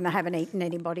clear, and they haven't eaten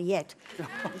anybody yet.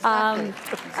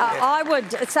 I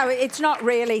would. So it's not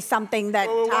really something that.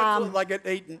 They get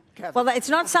eaten. Cathy. Well, it's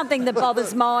not something that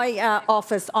bothers my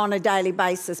office on a daily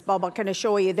basis, Bob. I can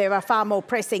assure you there are far more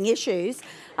pressing issues.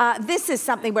 This is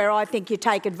something where I think you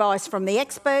take advice from the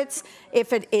experts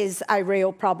if it is a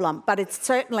real problem, but it's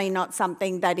certainly not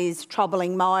something that is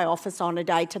troubling my office on a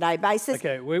day-to-day basis.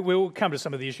 Okay, we'll come to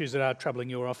some of the issues that are troubling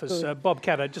your office. Bob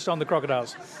Catter, just on the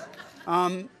crocodiles.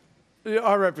 I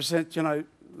represent, you know,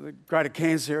 the Greater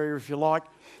Cairns area, if you like,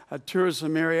 a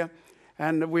tourism area,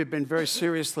 and we've been very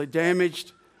seriously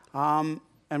damaged, and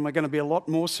we're going to be a lot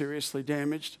more seriously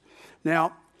damaged.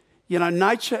 Now, you know,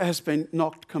 nature has been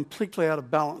knocked completely out of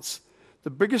balance. The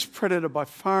biggest predator by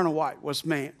far and away was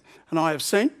man. And I have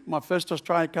seen my first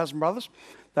Australian cousin brothers,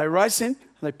 they race in and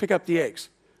they pick up the eggs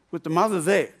with the mother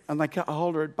there and they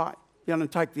hold her at bay, you know,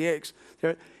 and take the eggs.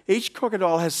 Each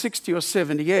crocodile has 60 or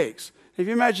 70 eggs. If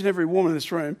you imagine every woman in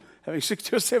this room having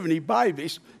 60 or 70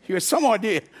 babies, you have some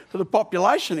idea of the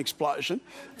population explosion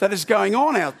that is going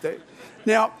on out there.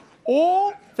 Now,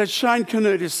 all that Shane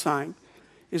Canute is saying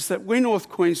is that we North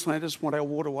Queenslanders want our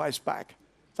waterways back.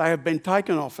 They have been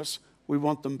taken off us. We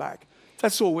want them back.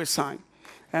 That's all we're saying.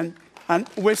 And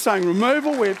we're saying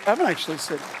removal. We haven't actually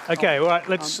said. Okay, all right.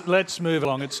 Let's move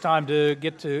along. It's time to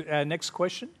get to our next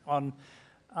question on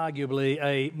arguably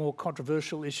a more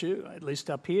controversial issue, at least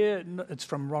up here. It's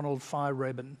from Ronald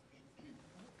Fire-Reben.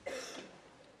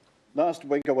 Last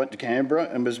week I went to Canberra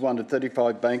and was one of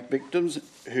 35 bank victims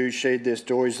who shared their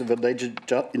stories of alleged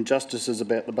injustices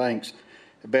about the banks.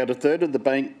 About a third of the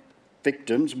bank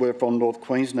victims were from North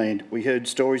Queensland. We heard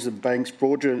stories of banks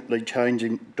fraudulently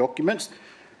changing documents,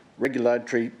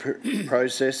 regulatory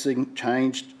processing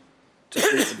changed to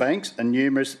suit the banks, and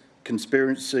numerous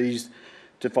conspiracies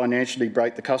to financially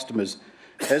break the customers.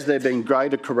 Has there been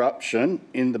greater corruption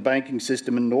in the banking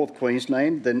system in North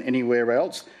Queensland than anywhere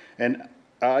else? And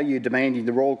are you demanding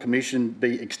the Royal Commission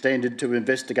be extended to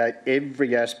investigate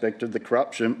every aspect of the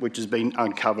corruption which has been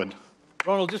uncovered?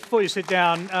 Ronald, just before you sit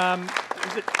down,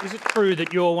 is it true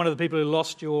that you're one of the people who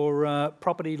lost your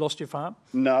property, lost your farm?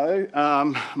 No.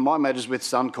 My matter's with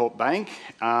Suncorp Bank.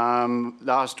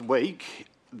 Last week,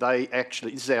 they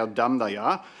actually, this is how dumb they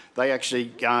are, they actually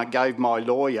gave my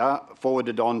lawyer,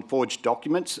 forwarded on forged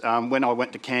documents. When I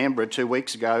went to Canberra 2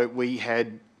 weeks ago,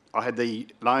 I had the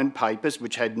loan papers,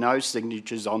 which had no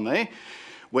signatures on there.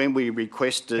 When we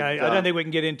requested... Okay, I don't think we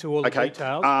can get into all the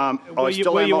details.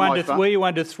 Were you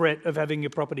under threat of having your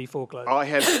property foreclosed? I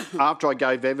have, after I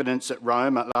gave evidence at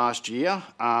Roma last year,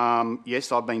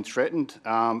 yes, I've been threatened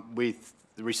with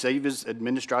the receivers,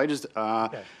 administrators.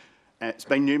 It's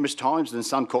been numerous times, and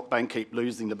Suncorp Bank keep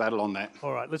losing the battle on that.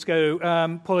 All right, let's go.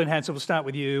 Pauline Hanson, we'll start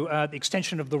with you. The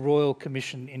extension of the Royal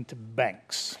Commission into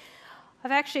banks.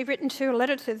 I've actually written a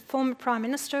letter to the former Prime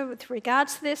Minister with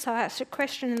regards to this. I asked a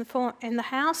question in the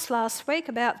House last week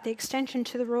about the extension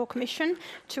to the Royal Commission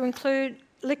to include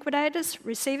liquidators,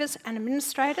 receivers and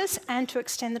administrators, and to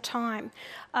extend the time.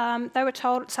 They were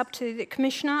told it's up to the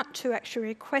Commissioner to actually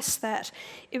request that.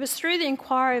 It was through the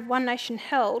inquiry of One Nation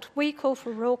held, we called for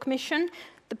a Royal Commission.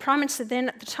 The Prime Minister then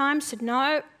at the time said,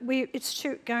 no, it's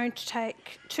going to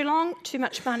take too long, too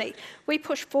much money. We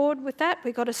pushed forward with that.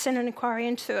 We got a Senate inquiry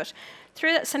into it.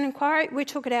 Through that Senate inquiry, we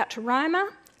took it out to Roma,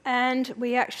 and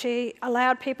we actually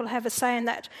allowed people to have a say in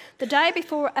that. The day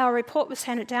before our report was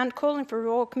handed down calling for a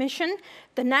Royal Commission,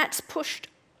 the Nats pushed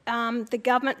the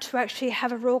government to actually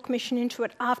have a Royal Commission into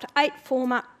it after 8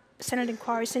 former Senate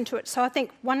inquiries into it. So I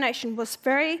think One Nation was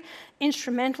very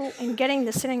instrumental in getting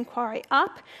the Senate inquiry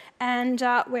up, and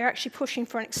we're actually pushing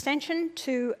for an extension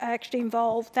to actually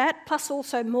involve that, plus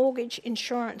also mortgage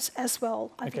insurance as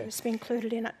well. I think it's been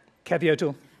included in it. Cathy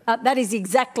O'Toole. That is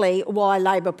exactly why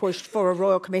Labor pushed for a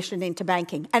Royal Commission into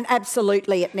banking, and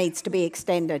absolutely it needs to be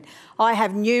extended. I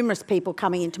have numerous people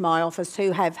coming into my office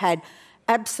who have had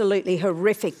absolutely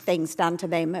horrific things done to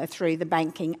them through the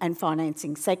banking and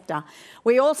financing sector.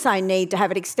 We also need to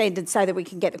have it extended so that we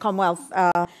can get the Commonwealth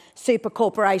Super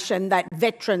Corporation that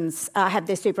veterans have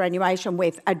their superannuation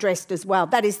with addressed as well.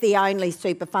 That is the only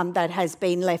super fund that has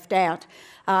been left out.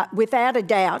 Without a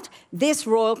doubt, this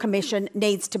Royal Commission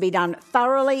needs to be done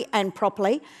thoroughly and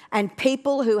properly, and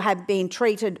people who have been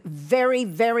treated very,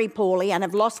 very poorly and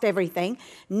have lost everything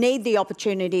need the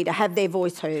opportunity to have their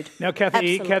voice heard. Now,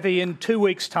 Cathy, in 2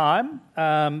 weeks' time,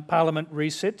 Parliament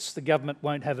resets, the government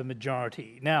won't have a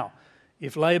majority. Now,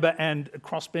 if Labor and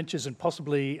crossbenchers and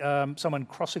possibly someone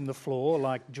crossing the floor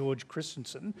like George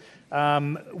Christensen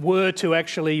were to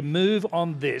actually move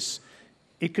on this,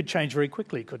 it could change very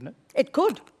quickly, couldn't it? It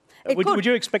could. Would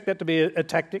you expect that to be a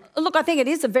tactic? Look, I think it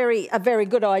is a very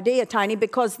good idea, Tony,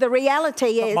 because the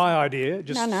reality is... Not my idea,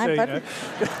 just no, so you but know.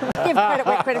 Give credit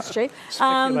where credit's due.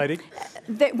 Speculating.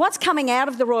 What's coming out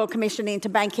of the Royal Commission into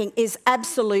banking is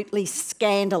absolutely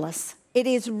scandalous. It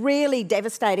is really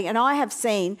devastating, and I have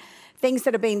seen things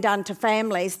that have been done to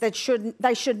families that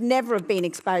they should never have been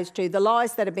exposed to, the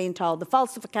lies that have been told, the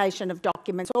falsification of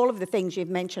documents, all of the things you've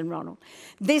mentioned, Ronald.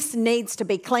 This needs to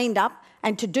be cleaned up,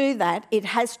 and to do that, it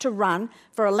has to run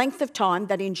for a length of time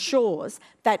that ensures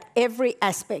that every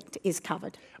aspect is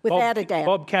covered, without a doubt.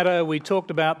 Bob Catter, we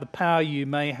talked about the power you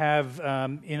may have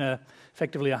in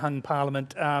effectively a hung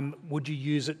parliament. Would you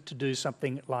use it to do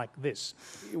something like this?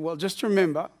 Well, just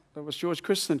remember, there was George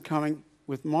Christensen coming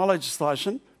with my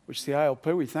legislation, which the ALP,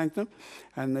 we thank them,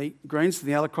 and the Greens and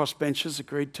the other crossbenchers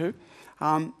agreed to,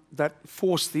 that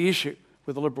forced the issue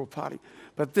with the Liberal Party.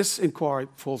 But this inquiry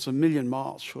falls a million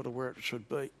miles short of where it should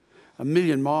be, a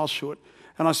million miles short.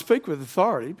 And I speak with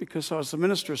authority because I was the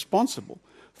minister responsible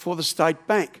for the state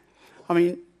bank. I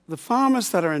mean, the farmers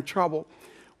that are in trouble,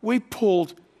 we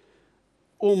pulled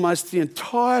almost the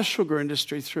entire sugar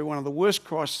industry through one of the worst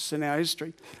crises in our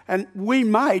history, and we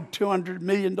made $200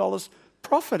 million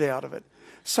profit out of it.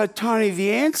 So, Tony,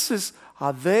 the answers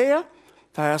are there,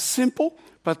 they are simple,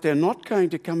 but they're not going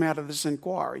to come out of this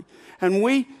inquiry. And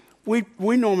we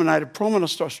nominated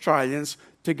prominent Australians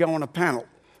to go on a panel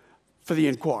for the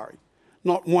inquiry,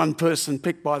 not one person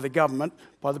picked by the government,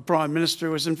 by the Prime Minister,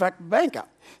 who was in fact a banker.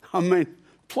 I mean,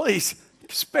 please,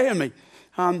 spare me.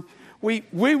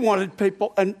 We wanted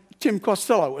people, and Tim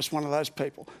Costello was one of those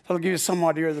people. That'll give you some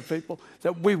idea of the people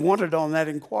that we wanted on that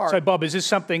inquiry. So, Bob, is this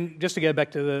something, just to go back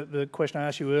to the question I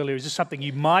asked you earlier, is this something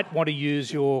you might want to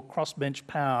use your crossbench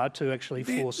power to actually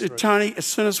force through? Tony, as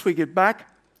soon as we get back,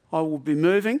 I will be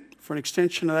moving for an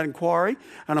extension of that inquiry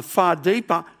and a far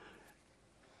deeper,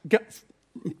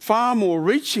 far more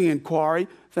reaching inquiry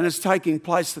than is taking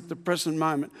place at the present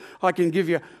moment. I can give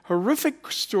you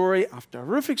horrific story after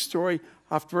horrific story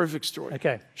after horrific story.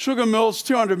 Okay. Sugar mills,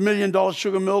 $200 million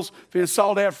sugar mills being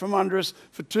sold out from under us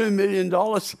for $2 million.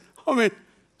 I mean,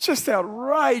 just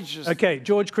outrageous. Okay,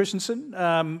 George Christensen,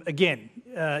 again,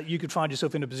 you could find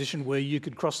yourself in a position where you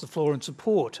could cross the floor and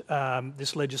support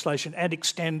this legislation and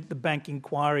extend the bank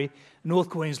inquiry, North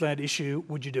Queensland issue.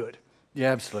 Would you do it?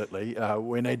 Yeah, absolutely.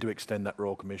 We need to extend that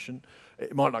Royal Commission.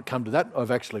 It might not come to that.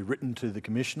 I've actually written to the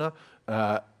Commissioner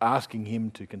asking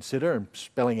him to consider and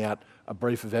spelling out a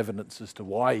brief of evidence as to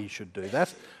why he should do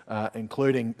that,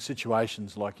 including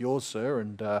situations like yours, sir,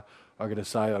 and I've got to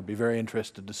say I'd be very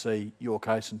interested to see your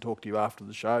case and talk to you after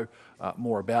the show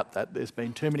more about that. There's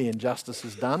been too many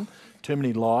injustices done, too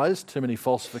many lies, too many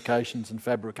falsifications and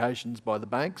fabrications by the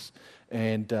banks,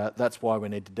 and that's why we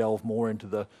need to delve more into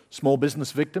the small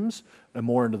business victims and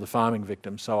more into the farming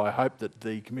victims. So I hope that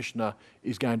the Commissioner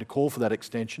is going to call for that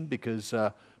extension, because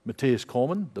Matthias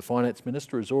Cormann, the Finance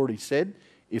Minister, has already said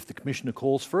if the Commissioner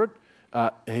calls for it,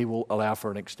 he will allow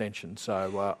for an extension.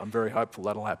 So I'm very hopeful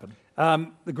that'll happen.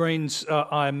 The Greens,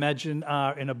 I imagine,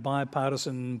 are in a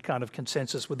bipartisan kind of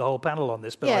consensus with the whole panel on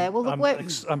this, but yeah,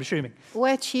 I'm assuming.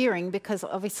 We're cheering because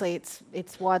obviously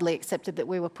it's widely accepted that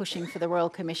we were pushing for the Royal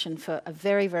Commission for a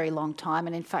very, very long time,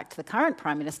 and in fact the current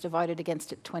Prime Minister voted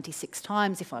against it 26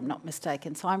 times, if I'm not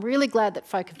mistaken. So I'm really glad that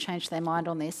folk have changed their mind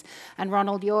on this. And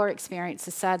Ronald, your experience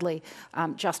is sadly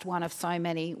just one of so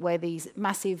many where these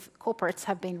massive corporates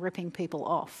have been ripping people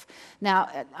off. Now,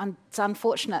 it's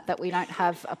unfortunate that we don't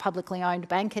have a publicly owned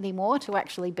bank anymore to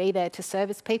actually be there to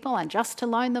service people and just to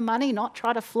loan them money, not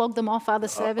try to flog them off other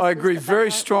services. I agree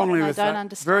very strongly with that.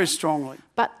 Understand. Very strongly.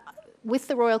 But with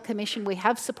the Royal Commission, we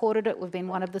have supported it. We've been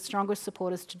one of the strongest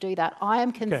supporters to do that. I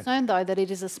am concerned, though, that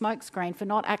it is a smokescreen for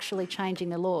not actually changing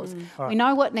the laws. Right. We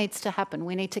know what needs to happen.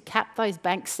 We need to cap those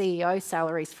bank CEO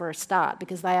salaries for a start,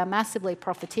 because they are massively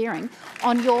profiteering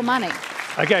on your money.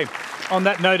 Okay, on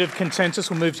that note of consensus,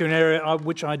 we'll move to an area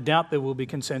which I doubt there will be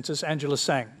consensus. Angela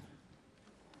Sang.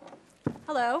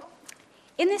 Hello.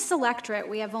 In this electorate,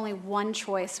 we have only one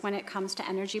choice when it comes to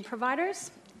energy providers.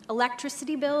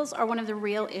 Electricity bills are one of the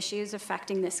real issues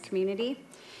affecting this community,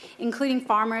 including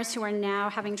farmers who are now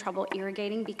having trouble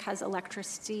irrigating because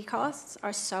electricity costs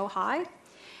are so high.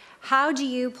 How do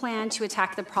you plan to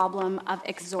attack the problem of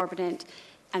exorbitant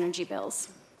energy bills?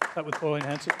 Start with Pauline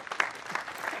Hanson.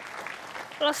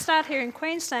 Well, I'll start here in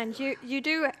Queensland. You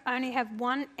do only have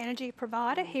one energy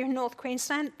provider here in North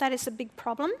Queensland. That is a big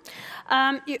problem.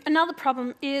 Another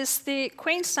problem is the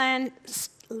Queensland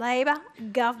Labor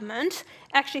government,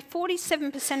 actually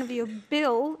 47% of your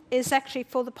bill is actually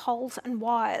for the poles and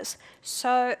wires.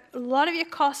 So a lot of your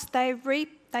costs, they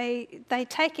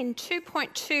take in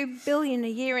 $2.2 billion a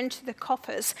year into the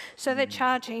coffers, so they're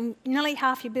charging nearly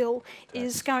half your bill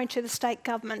is going to the state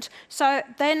government. So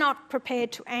they're not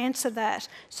prepared to answer that.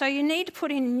 So you need to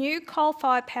put in new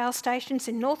coal-fired power stations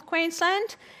in North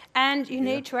Queensland, and you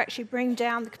need to actually bring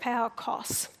down the power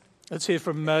costs. Let's hear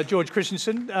from George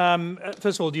Christensen.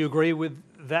 First of all, do you agree with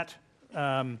that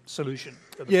solution?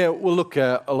 Yeah, well, look,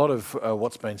 a lot of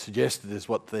what's been suggested is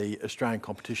what the Australian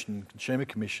Competition and Consumer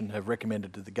Commission have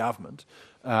recommended to the government.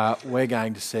 We're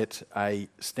going to set a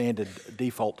standard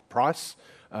default price,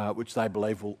 which they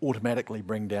believe will automatically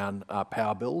bring down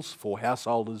power bills for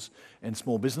householders and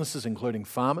small businesses, including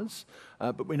farmers.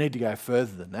 But we need to go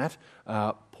further than that.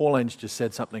 Pauline's just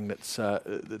said something that's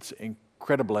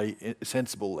incredibly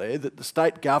sensible there, that the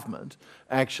state government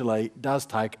actually does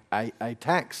take a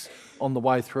tax on the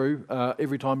way through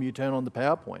every time you turn on the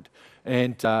power point.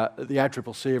 And the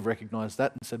ACCC have recognised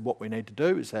that and said what we need to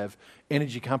do is have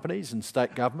energy companies and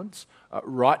state governments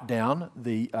write down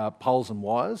the poles and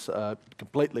wires,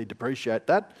 completely depreciate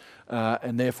that,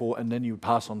 and then you would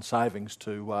pass on savings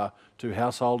to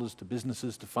householders, to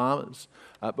businesses, to farmers.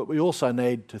 But we also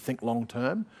need to think long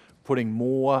term, putting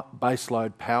more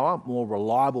baseload power, more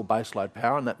reliable baseload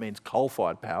power, and that means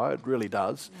coal-fired power. It really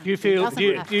does. Do you feel?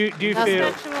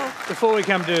 Before we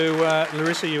come to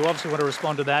Larissa, you obviously want to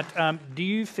respond to that. Do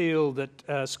you feel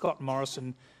that Scott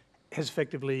Morrison has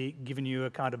effectively given you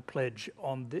a kind of pledge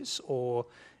on this, or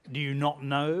do you not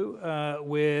know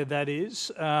where that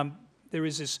is? There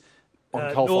is this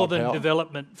Northern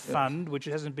Development Fund, which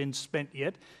hasn't been spent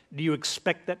yet. Do you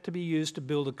expect that to be used to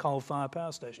build a coal-fired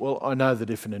power station? Well, I know that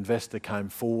if an investor came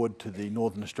forward to the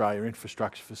Northern Australia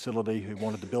Infrastructure Facility who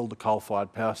wanted to build a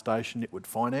coal-fired power station, it would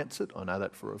finance it. I know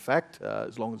that for a fact,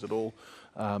 as long as it all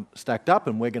stacked up,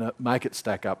 and we're going to make it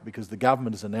stack up because the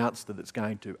government has announced that it's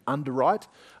going to underwrite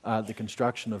the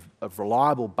construction of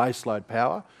reliable baseload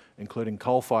power, including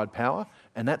coal-fired power,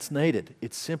 and that's needed.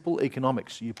 It's simple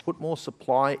economics. You put more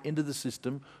supply into the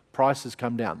system, prices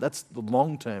come down. That's the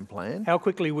long-term plan. How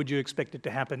quickly would you expect it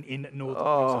to happen in Northern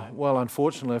Queensland? Well,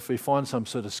 unfortunately, if we find some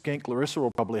sort of skink, Larissa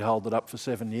will probably hold it up for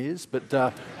 7 years. But, Boom,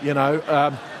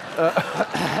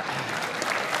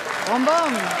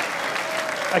 boom.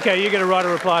 Okay, you're going to write a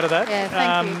reply to that. Yeah,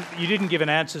 thank you. You didn't give an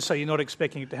answer, so you're not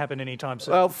expecting it to happen anytime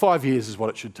soon. Well, 5 year is what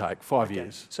it should take, 5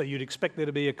 years. So you'd expect there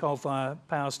to be a coal-fired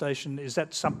power station. Is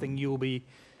that something you'll be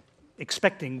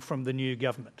expecting from the new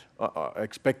government? I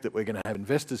expect that we're going to have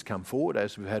investors come forward,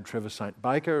 as we've had Trevor St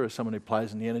Baker, as someone who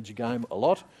plays in the energy game a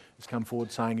lot, has come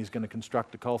forward saying he's going to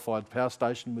construct a coal-fired power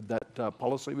station with that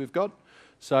policy we've got.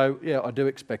 So, yeah, I do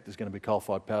expect there's going to be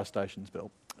coal-fired power stations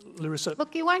built. Larissa.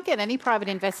 Look, you won't get any private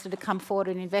investor to come forward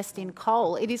and invest in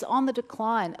coal. It is on the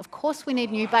decline. Of course we need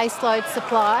new baseload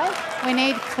supply. We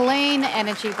need clean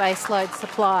energy baseload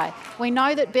supply. We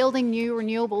know that building new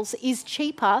renewables is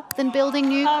cheaper than building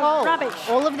new coal. Rubbish.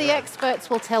 All of the experts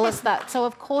will tell us that. So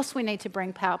of course we need to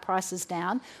bring power prices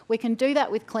down. We can do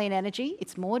that with clean energy.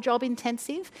 It's more job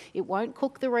intensive. It won't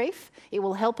cook the reef. It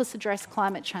will help us address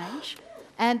climate change.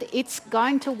 And it's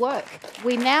going to work.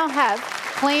 We now have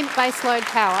clean baseload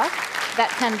power that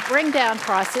can bring down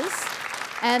prices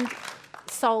and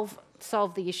solve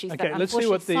the issues that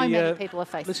unfortunately so many people are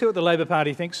facing. Let's see what the Labor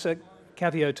Party thinks.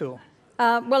 Cathy O'Toole.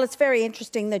 Well, it's very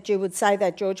interesting that you would say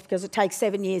that, George, because it takes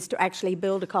 7 years to actually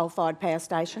build a coal-fired power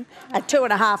station at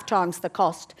 2.5 times the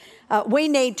cost. We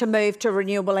need to move to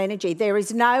renewable energy. There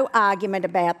is no argument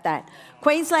about that.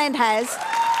 Queensland has...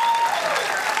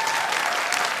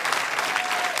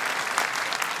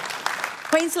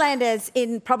 Queensland is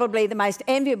in probably the most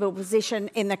enviable position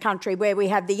in the country where we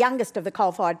have the youngest of the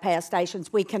coal-fired power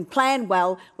stations. We can plan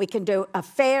well, we can do a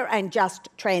fair and just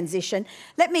transition.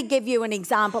 Let me give you an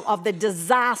example of the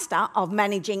disaster of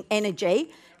managing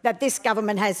energy that this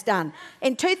government has done.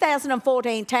 In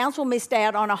 2014, Townsville missed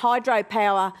out on a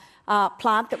hydropower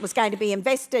plant that was going to be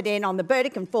invested in on the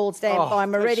Burdekin Falls Dam by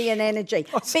Meridian Energy.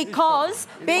 Because,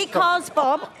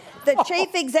 Bob, the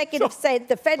Chief Executive said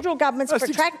the federal government's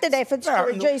protracted efforts to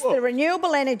reduce the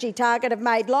renewable energy target have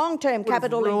made long-term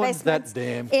capital investments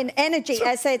in energy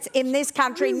assets in this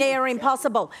country near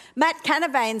impossible. Matt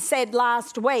Canavan said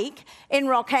last week in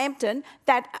Rockhampton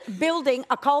that building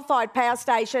a coal-fired power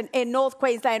station in North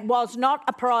Queensland was not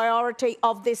a priority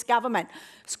of this government.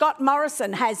 Scott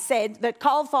Morrison has said that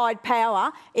coal-fired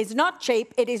power is not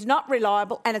cheap, it is not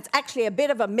reliable, and it's actually a bit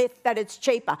of a myth that it's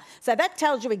cheaper. So that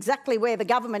tells you exactly where the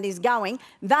government is going.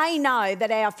 They know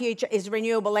that our future is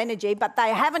renewable energy, but they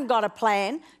haven't got a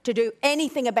plan to do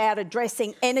anything about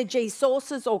addressing energy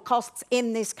sources or costs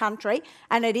in this country,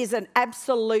 and it is an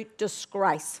absolute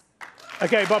disgrace.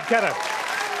 Okay, Bob Catter.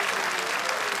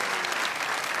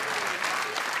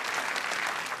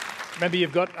 Remember,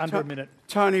 you've got under a minute.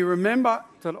 Tony, remember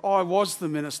that I was the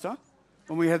minister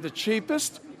when we had the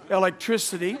cheapest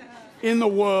electricity in the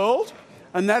world,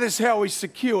 and that is how we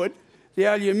secured the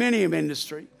aluminium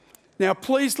industry. Now,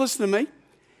 please listen to me.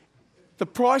 The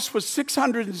price was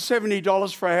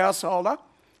 $670 for a householder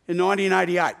in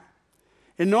 1988.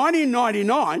 In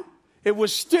 1999, it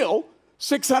was still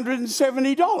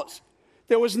 $670.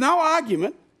 There was no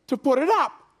argument to put it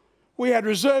up. We had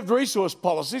reserved resource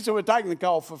policies, so we're taking the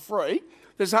coal for free.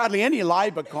 There's hardly any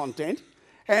labour content.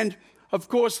 And, of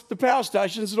course, the power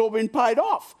stations had all been paid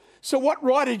off. So what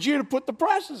right had you to put the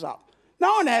prices up?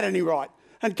 No one had any right.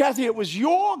 And, Cathy, it was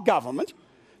your government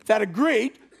that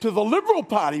agreed to the Liberal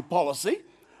Party policy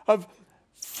of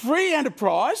free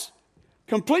enterprise,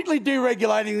 completely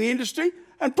deregulating the industry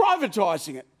and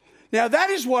privatising it. Now,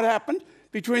 that is what happened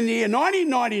between the year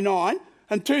 1999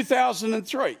 and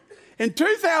 2003. In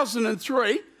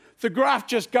 2003, the graph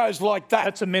just goes like that.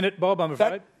 That's a minute, Bob, I'm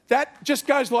afraid. That just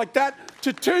goes like that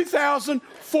to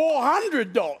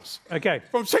 $2,400. Okay.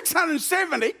 From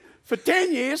 $670 for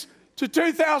 10 years to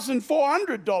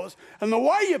 $2,400. And the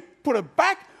way you put it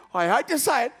back, I hate to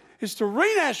say it, is to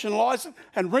renationalise it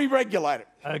and re-regulate it.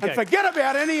 Okay. And forget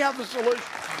about any other solution.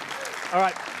 All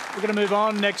right, we're going to move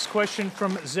on. Next question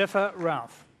from Zephyr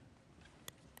Ralph.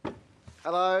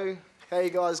 Hello. How you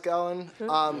guys going?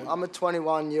 I'm a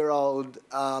 21-year-old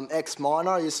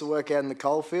ex-miner. I used to work out in the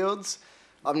coalfields.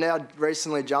 I've now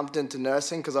recently jumped into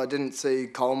nursing because I didn't see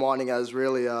coal mining as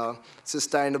really a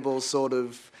sustainable sort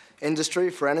of industry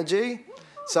for energy.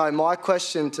 So my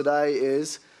question today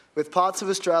is, with parts of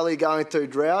Australia going through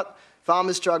drought,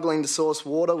 farmers struggling to source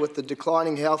water with the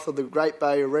declining health of the Great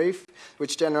Barrier Reef,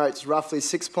 which generates roughly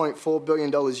 $6.4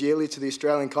 billion yearly to the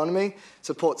Australian economy,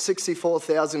 supports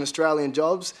 64,000 Australian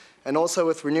jobs, and also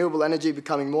with renewable energy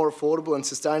becoming more affordable and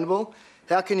sustainable,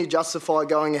 how can you justify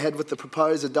going ahead with the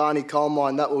proposed Adani coal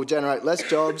mine that will generate less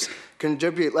jobs,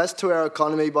 contribute less to our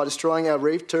economy by destroying our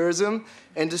reef tourism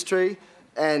industry,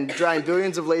 and drain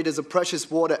billions of litres of precious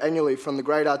water annually from the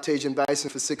Great Artesian Basin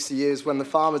for 60 years when the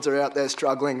farmers are out there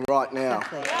struggling right now?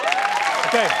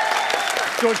 Okay.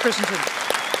 George Christensen.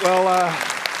 Well,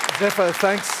 Zephyr,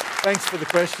 thanks for the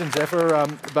question, Zephyr.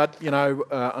 But, you know,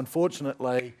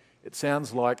 unfortunately, It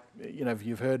sounds like, you know, if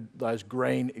you've heard those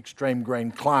green, extreme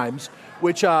green claims,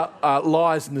 which are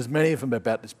lies, and there's many of them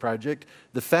about this project.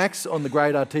 The facts on the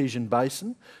Great Artesian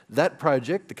Basin, that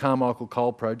project, the Carmichael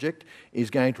Coal Project, is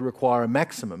going to require a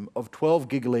maximum of 12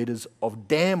 gigalitres of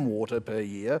dam water per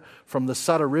year from the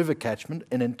Sutter River catchment,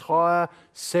 an entire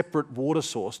separate water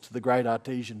source to the Great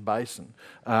Artesian Basin.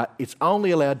 It's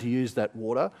only allowed to use that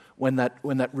water when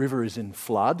that river is in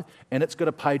flood, and it's got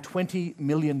to pay $20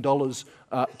 million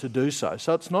to do so.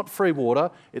 So it's not free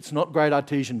water, it's not Great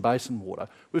Artesian Basin water.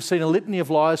 We've seen a litany of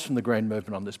lies from the Green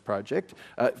Movement on this project,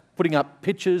 putting up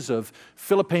pictures of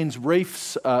Philippines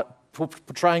reefs,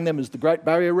 portraying them as the Great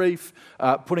Barrier Reef,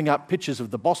 putting up pictures of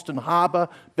the Boston Harbour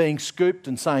being scooped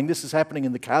and saying this is happening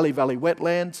in the Kali Valley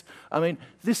wetlands. I mean,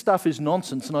 this stuff is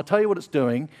nonsense, and I tell you what it's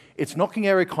doing. It's knocking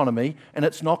our economy and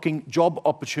it's knocking job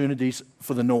opportunities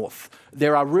for the north.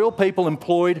 There are real people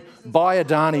employed by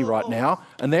Adani right now,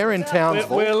 and they're in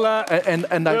Townsville,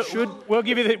 and they should... We'll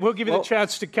give you the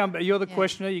chance to come back. You're the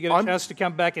questioner. You get a chance to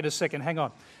come back in a second. Hang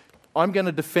on. I'm going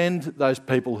to defend those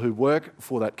people who work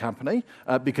for that company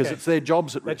because it's their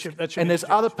jobs at risk. And there's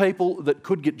other people that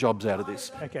could get jobs out of this.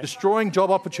 Destroying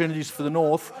job opportunities for the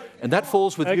north, and that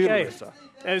falls with you, Larissa.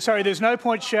 Sorry, there's no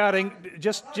point shouting.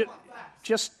 Just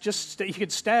you can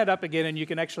stand up again and you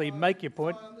can actually make your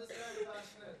point.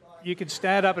 You can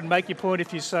stand up and make your point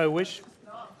if you so wish.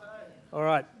 All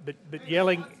right, but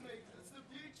yelling... It's the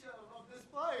future of this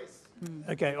place.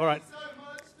 Okay, all right.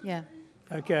 Yeah.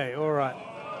 Okay, all right.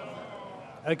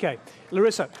 Okay,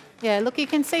 Larissa. Yeah, look, you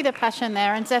can see the passion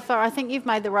there. And Zephyr, I think you've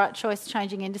made the right choice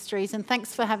changing industries, and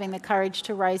thanks for having the courage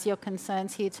to raise your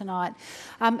concerns here tonight.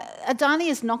 Adani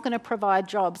is not going to provide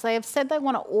jobs. They have said they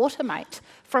want to automate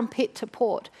from pit to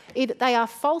port. They are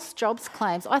false jobs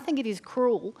claims. I think it is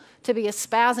cruel to be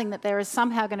espousing that there is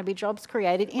somehow going to be jobs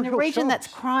created in a region that's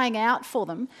crying out for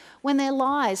them when they're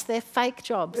lies, they're fake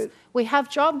jobs. We have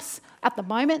jobs at the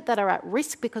moment that are at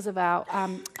risk because of our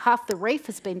half the reef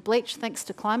has been bleached thanks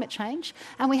to climate change,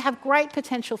 and we have great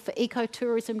potential for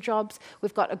ecotourism jobs.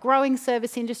 We've got a growing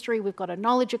service industry, we've got a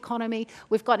knowledge economy,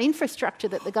 we've got infrastructure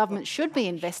that the government should be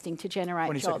investing to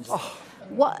generate jobs.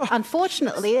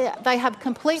 Unfortunately, they have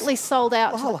completely sold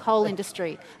out to the coal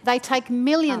industry. They take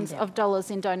millions of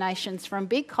dollars in donations from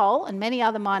big coal and many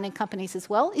other mining companies as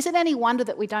well. Is it any wonder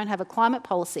that we don't have a climate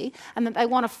policy and that they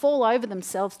want to fall over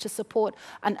themselves to support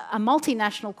a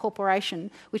multinational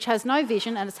corporation which has no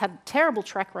vision and has had a terrible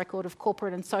track record of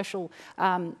corporate and social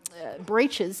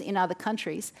breaches in other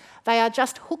countries? They are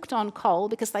just hooked on coal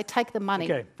because they take the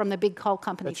money from the big coal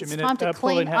companies. It's time to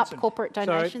clean up corporate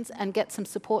donations and get some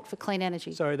support for clean energy.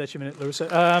 Sorry, that's your minute, Larissa.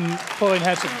 Pauline,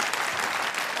 Hanson.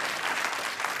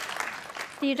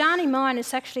 The Adani mine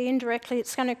is actually indirectly,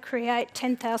 it's going to create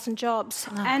 10,000 jobs.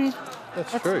 And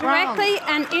that's true. Directly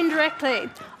and indirectly.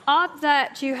 Of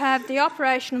that, you have the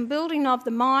operation and building of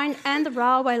the mine and the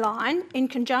railway line in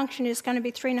conjunction is going to be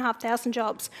 3,500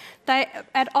 jobs.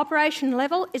 At operation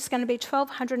level, it's going to be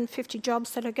 1,250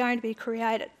 jobs that are going to be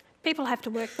created. People have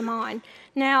to work the mine.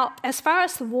 Now, as far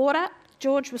as the water,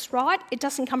 George was right, it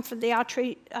doesn't come from the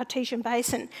Artesian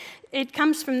Basin. It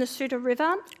comes from the Sutter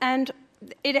River, and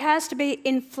it has to be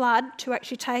in flood to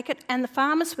actually take it, and the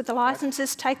farmers with the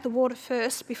licences take the water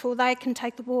first before they can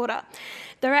take the water.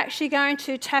 They're actually going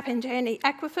to tap into any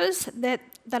aquifers that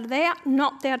are there,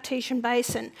 not the Artesian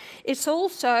Basin. It's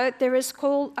also, there is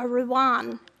called a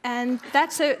Ruan, and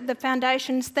that's the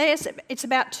foundations there. It's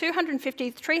about 250,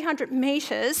 300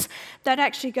 metres that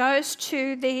actually goes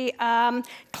to the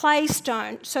clay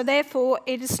stone. So therefore,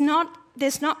 it is not,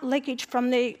 there's not leakage from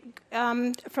the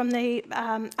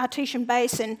Artesian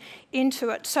Basin into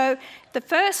it. So the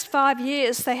first 5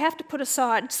 years, they have to put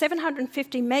aside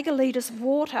 750 megalitres of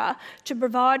water to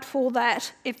provide for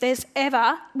that if there's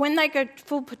ever, when they go to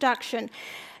full production.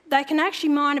 They can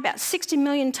actually mine about 60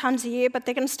 million tonnes a year, but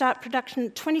they're going to start production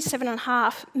at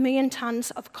 27.5 million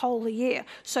tonnes of coal a year.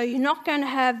 So you're not going to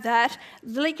have that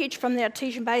leakage from the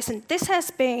Artesian Basin. This has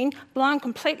been blown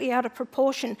completely out of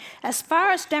proportion. As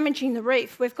far as damaging the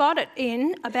reef, we've got it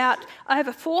in about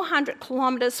over 400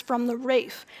 kilometres from the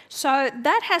reef. So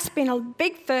that has been a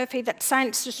big furphy that's saying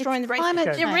it's destroying the reef.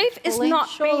 The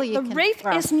reef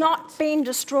is not being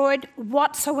destroyed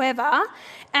whatsoever.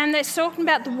 And they're talking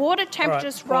about the water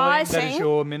temperatures rising. That is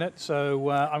your minute, so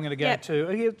I'm going to go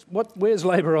to... Where's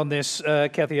Labor on this,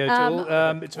 Cathy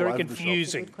O'Toole? It's very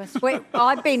confusing.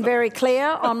 I've been very clear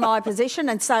on my position,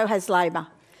 and so has Labor.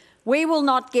 We will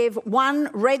not give 1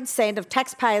 red cent of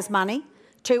taxpayers' money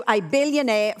to a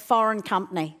billionaire foreign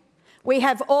company. We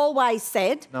have always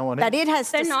said that it has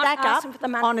to stack up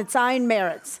on its own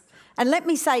merits. And let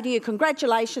me say to you,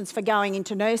 congratulations for going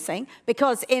into nursing,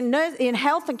 because in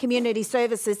health and community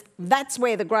services, that's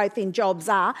where the growth in jobs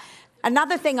are.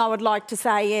 Another thing I would like to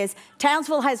say is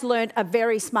Townsville has learnt a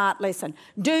very smart lesson.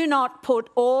 Do not put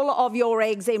all of your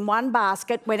eggs in one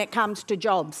basket when it comes to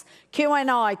jobs.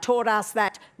 QNI taught us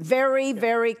that very,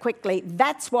 very quickly.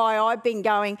 That's why I've been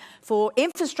going for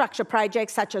infrastructure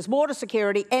projects such as water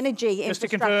security, energy, just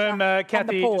infrastructure, to confirm, Cathy, and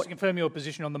the just to confirm your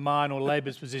position on the mine, or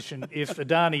Labor's position, if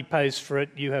Adani pays for it,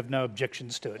 you have no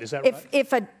objections to it. Is that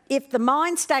right? If the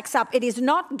mine stacks up, it is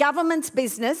not government's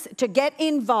business to get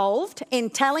involved in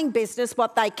telling business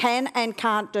what they can and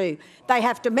can't do. They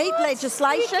have to meet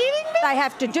legislation. They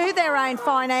have to do their own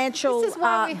financial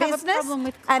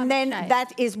business, and then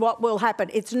that is what will happen.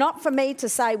 It's not for me to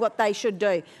say what they should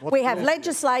do. We have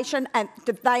legislation and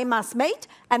they must meet,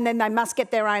 and then they must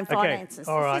get their own finances.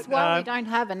 All right. This is why we don't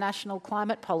have a national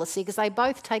climate policy, because they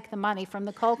both take the money from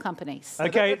the coal companies.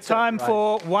 Okay, time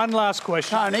for one last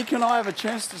question. Tony, can I have a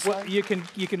chance to say? Well, you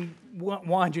can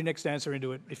wind your next answer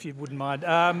into it, if you wouldn't mind.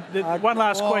 One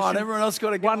last question. Everyone else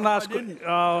got to go. One last question.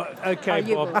 Oh, okay,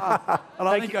 Bob. And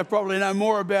I think I probably know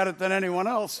more about it than anyone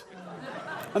else.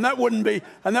 And that wouldn't be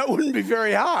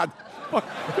very hard.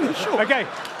 Sure. Okay,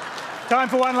 time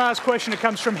for one last question. It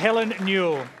comes from Helen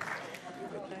Newell.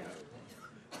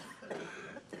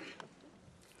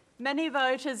 Many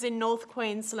voters in North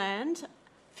Queensland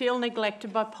feel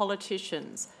neglected by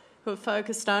politicians who are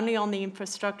focused only on the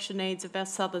infrastructure needs of our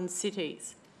southern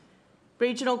cities.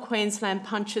 Regional Queensland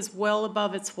punches well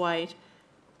above its weight,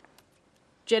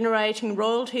 generating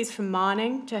royalties from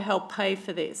mining to help pay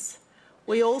for this.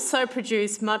 We also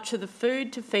produce much of the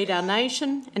food to feed our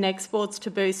nation and exports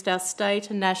to boost our state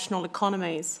and national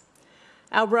economies.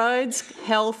 Our roads,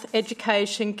 health,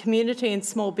 education, community and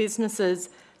small businesses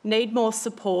need more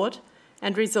support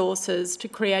and resources to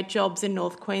create jobs in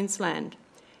North Queensland.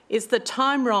 Is the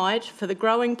time right for the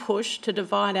growing push to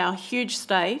divide our huge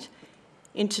state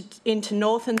into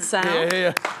north and south?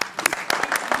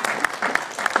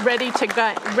 Ready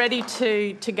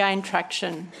to gain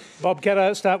traction. Bob, can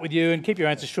I start with you and keep your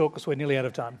answers short because we're nearly out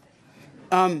of time.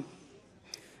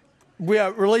 We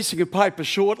are releasing a paper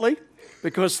shortly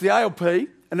because the ALP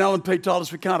and LNP told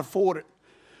us we can't afford it.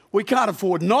 We can't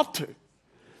afford not to.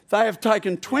 They have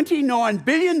taken $29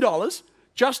 billion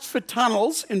just for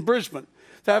tunnels in Brisbane.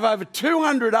 They have over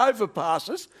 200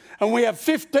 overpasses, and we have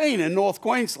 15 in North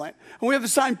Queensland, and we have the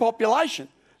same population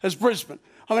as Brisbane.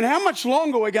 I mean, how much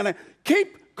longer are we going to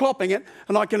keep copping it?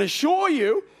 And I can assure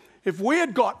you, if we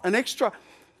had got an extra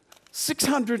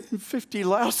 650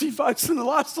 lousy votes in the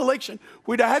last election,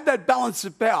 we'd have had that balance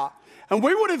of power, and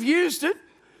we would have used it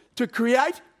to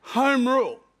create home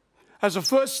rule as a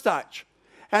first stage.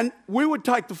 And we would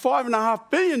take the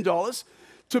 $5.5 billion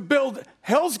to build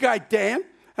Hell's Gate Dam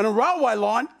and a railway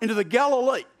line into the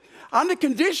Galilee, under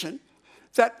condition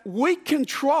that we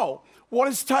control what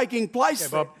is taking place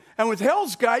there. And with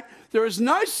Hell's Gate, there is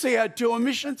no CO2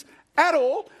 emissions at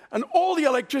all, and all the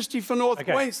electricity for North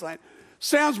Queensland.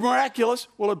 Sounds miraculous.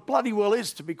 Well, it bloody well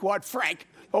is, to be quite frank.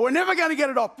 But we're never going to get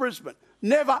it off Brisbane.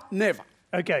 Never, never.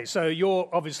 Okay, so you're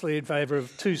obviously in favour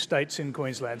of 2 states in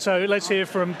Queensland. So let's hear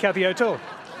from Cathy O'Toole.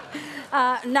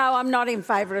 No, I'm not in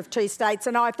favour of 2 states,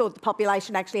 and I thought the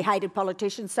population actually hated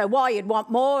politicians, so why you'd want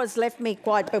more has left me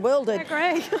quite bewildered.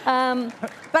 I agree.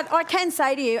 But I can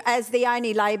say to you, as the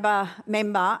only Labor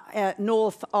member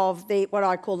north of what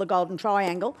I call the Golden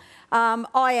Triangle,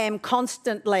 I am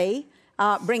constantly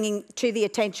bringing to the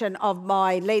attention of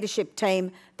my leadership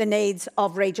team the needs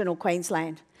of regional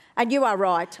Queensland. And you are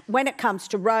right, when it comes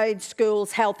to roads,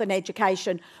 schools, health and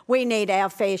education, we need our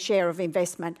fair share of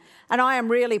investment. And I am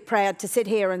really proud to sit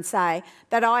here and say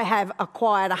that I have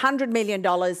acquired $100 million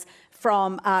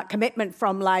from commitment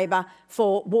from Labor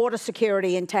for water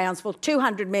security in Townsville,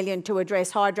 $200 million to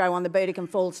address hydro on the Burdekin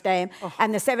Falls Dam,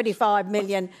 and the $75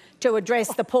 million to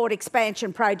address the port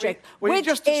expansion project, which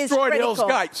just is destroyed critical.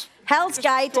 Hell's Gates. Hell's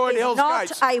Gate is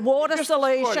not a water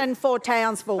solution for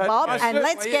Townsville, Bob, and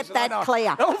let's get that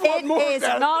clear. It is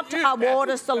not a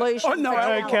water solution for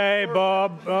Townsville. Okay,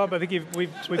 Bob, I think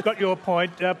we've got your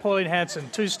point. Pauline Hanson,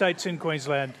 2 states in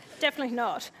Queensland. Definitely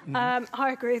not.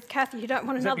 I agree with Cathy. You don't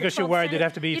want Is that another. because you're worried there'd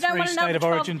have to be 3 state of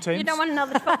origin teams? You don't want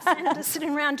another 12 senators sitting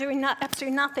around doing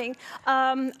absolutely nothing.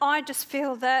 I just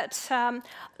feel that,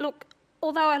 look,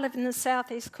 although I live in the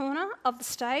southeast corner of the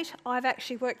state, I've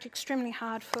actually worked extremely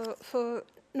hard for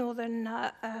northern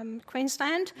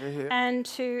Queensland, and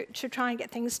to try and get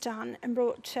things done, and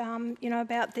brought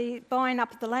about the buying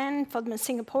up of the land for the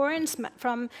Singaporeans.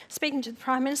 From speaking to the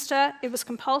Prime Minister, it was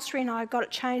compulsory, and I got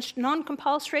it changed to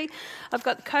non-compulsory. I've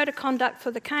got the code of conduct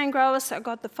for the cane growers. I've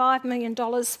got the $5 million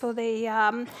for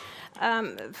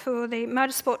the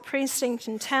motorsport precinct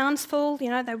in Townsville.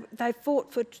 They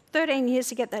fought for 13 years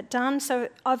to get that done. So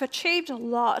I've achieved a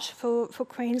lot for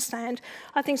Queensland.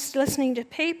 I think it's listening to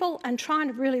people and trying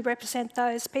to really represent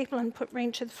those people and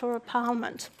bring to the floor of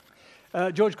Parliament.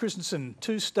 George Christensen,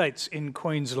 2 states in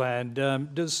Queensland.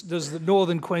 Does the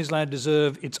northern Queensland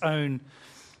deserve its own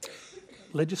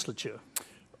legislature?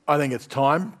 I think it's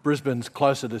time. Brisbane's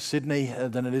closer to Sydney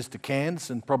than it is to Cairns,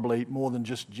 and probably more than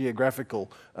just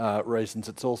geographical reasons.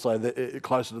 It's also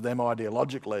closer to them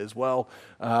ideologically as well.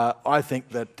 I think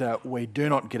that we do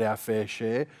not get our fair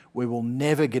share. We will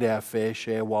never get our fair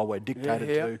share while we're dictated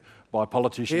to by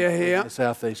politicians in the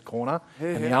southeast corner.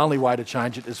 And the only way to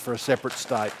change it is for a separate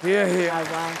state.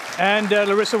 And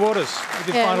Larissa Waters,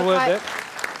 you can final word there.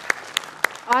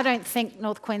 I don't think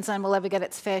North Queensland will ever get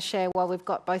its fair share while we've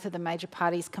got both of the major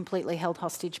parties completely held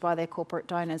hostage by their corporate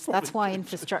donors. That's why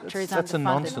infrastructure is underfunded. That's a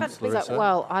nonsense, Larissa.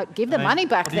 Well, give the money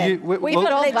back then. We've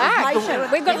got all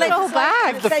back. We've got it all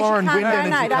back. Give the foreign wind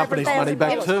energy companies money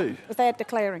back too. Without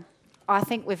declaring. I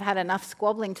think we've had enough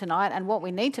squabbling tonight, and what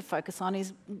we need to focus on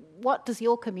is what does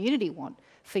your community want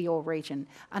for your region?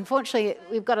 Unfortunately,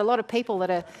 we've got a lot of people that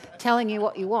are telling you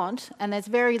what you want, and there's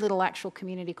very little actual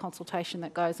community consultation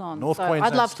that goes on. North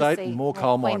Queensland State and more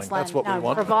coal mining, that's what we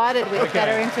want. Provided with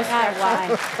better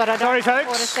infrastructure, but I don't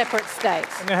support a separate state.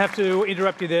 I'm going to have to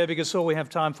interrupt you there because that's all we have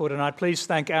time for tonight. Please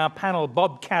thank our panel,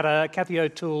 Bob Catter, Cathy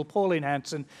O'Toole, Pauline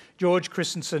Hanson, George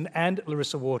Christensen and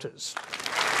Larissa Waters.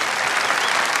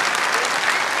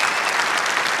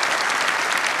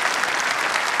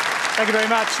 Thank you very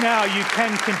much. Now you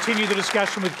can continue the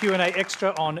discussion with Q&A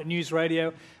Extra on News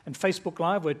Radio and Facebook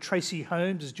Live, where Tracy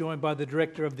Holmes is joined by the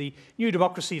Director of the New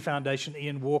Democracy Foundation,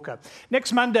 Ian Walker.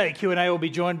 Next Monday, Q&A will be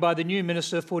joined by the new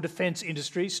Minister for Defence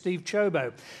Industry, Steve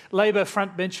Chobo, Labor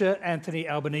frontbencher Anthony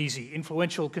Albanese,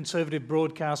 influential Conservative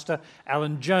broadcaster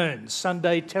Alan Jones,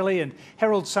 Sunday Telly and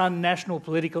Herald Sun national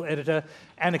political editor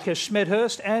Annika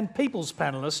Schmedhurst, and People's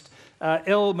panellist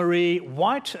Elle Marie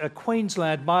White, a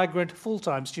Queensland migrant,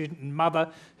 full-time student and mother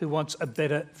who wants a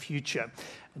better future.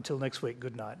 Until next week,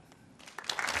 good night.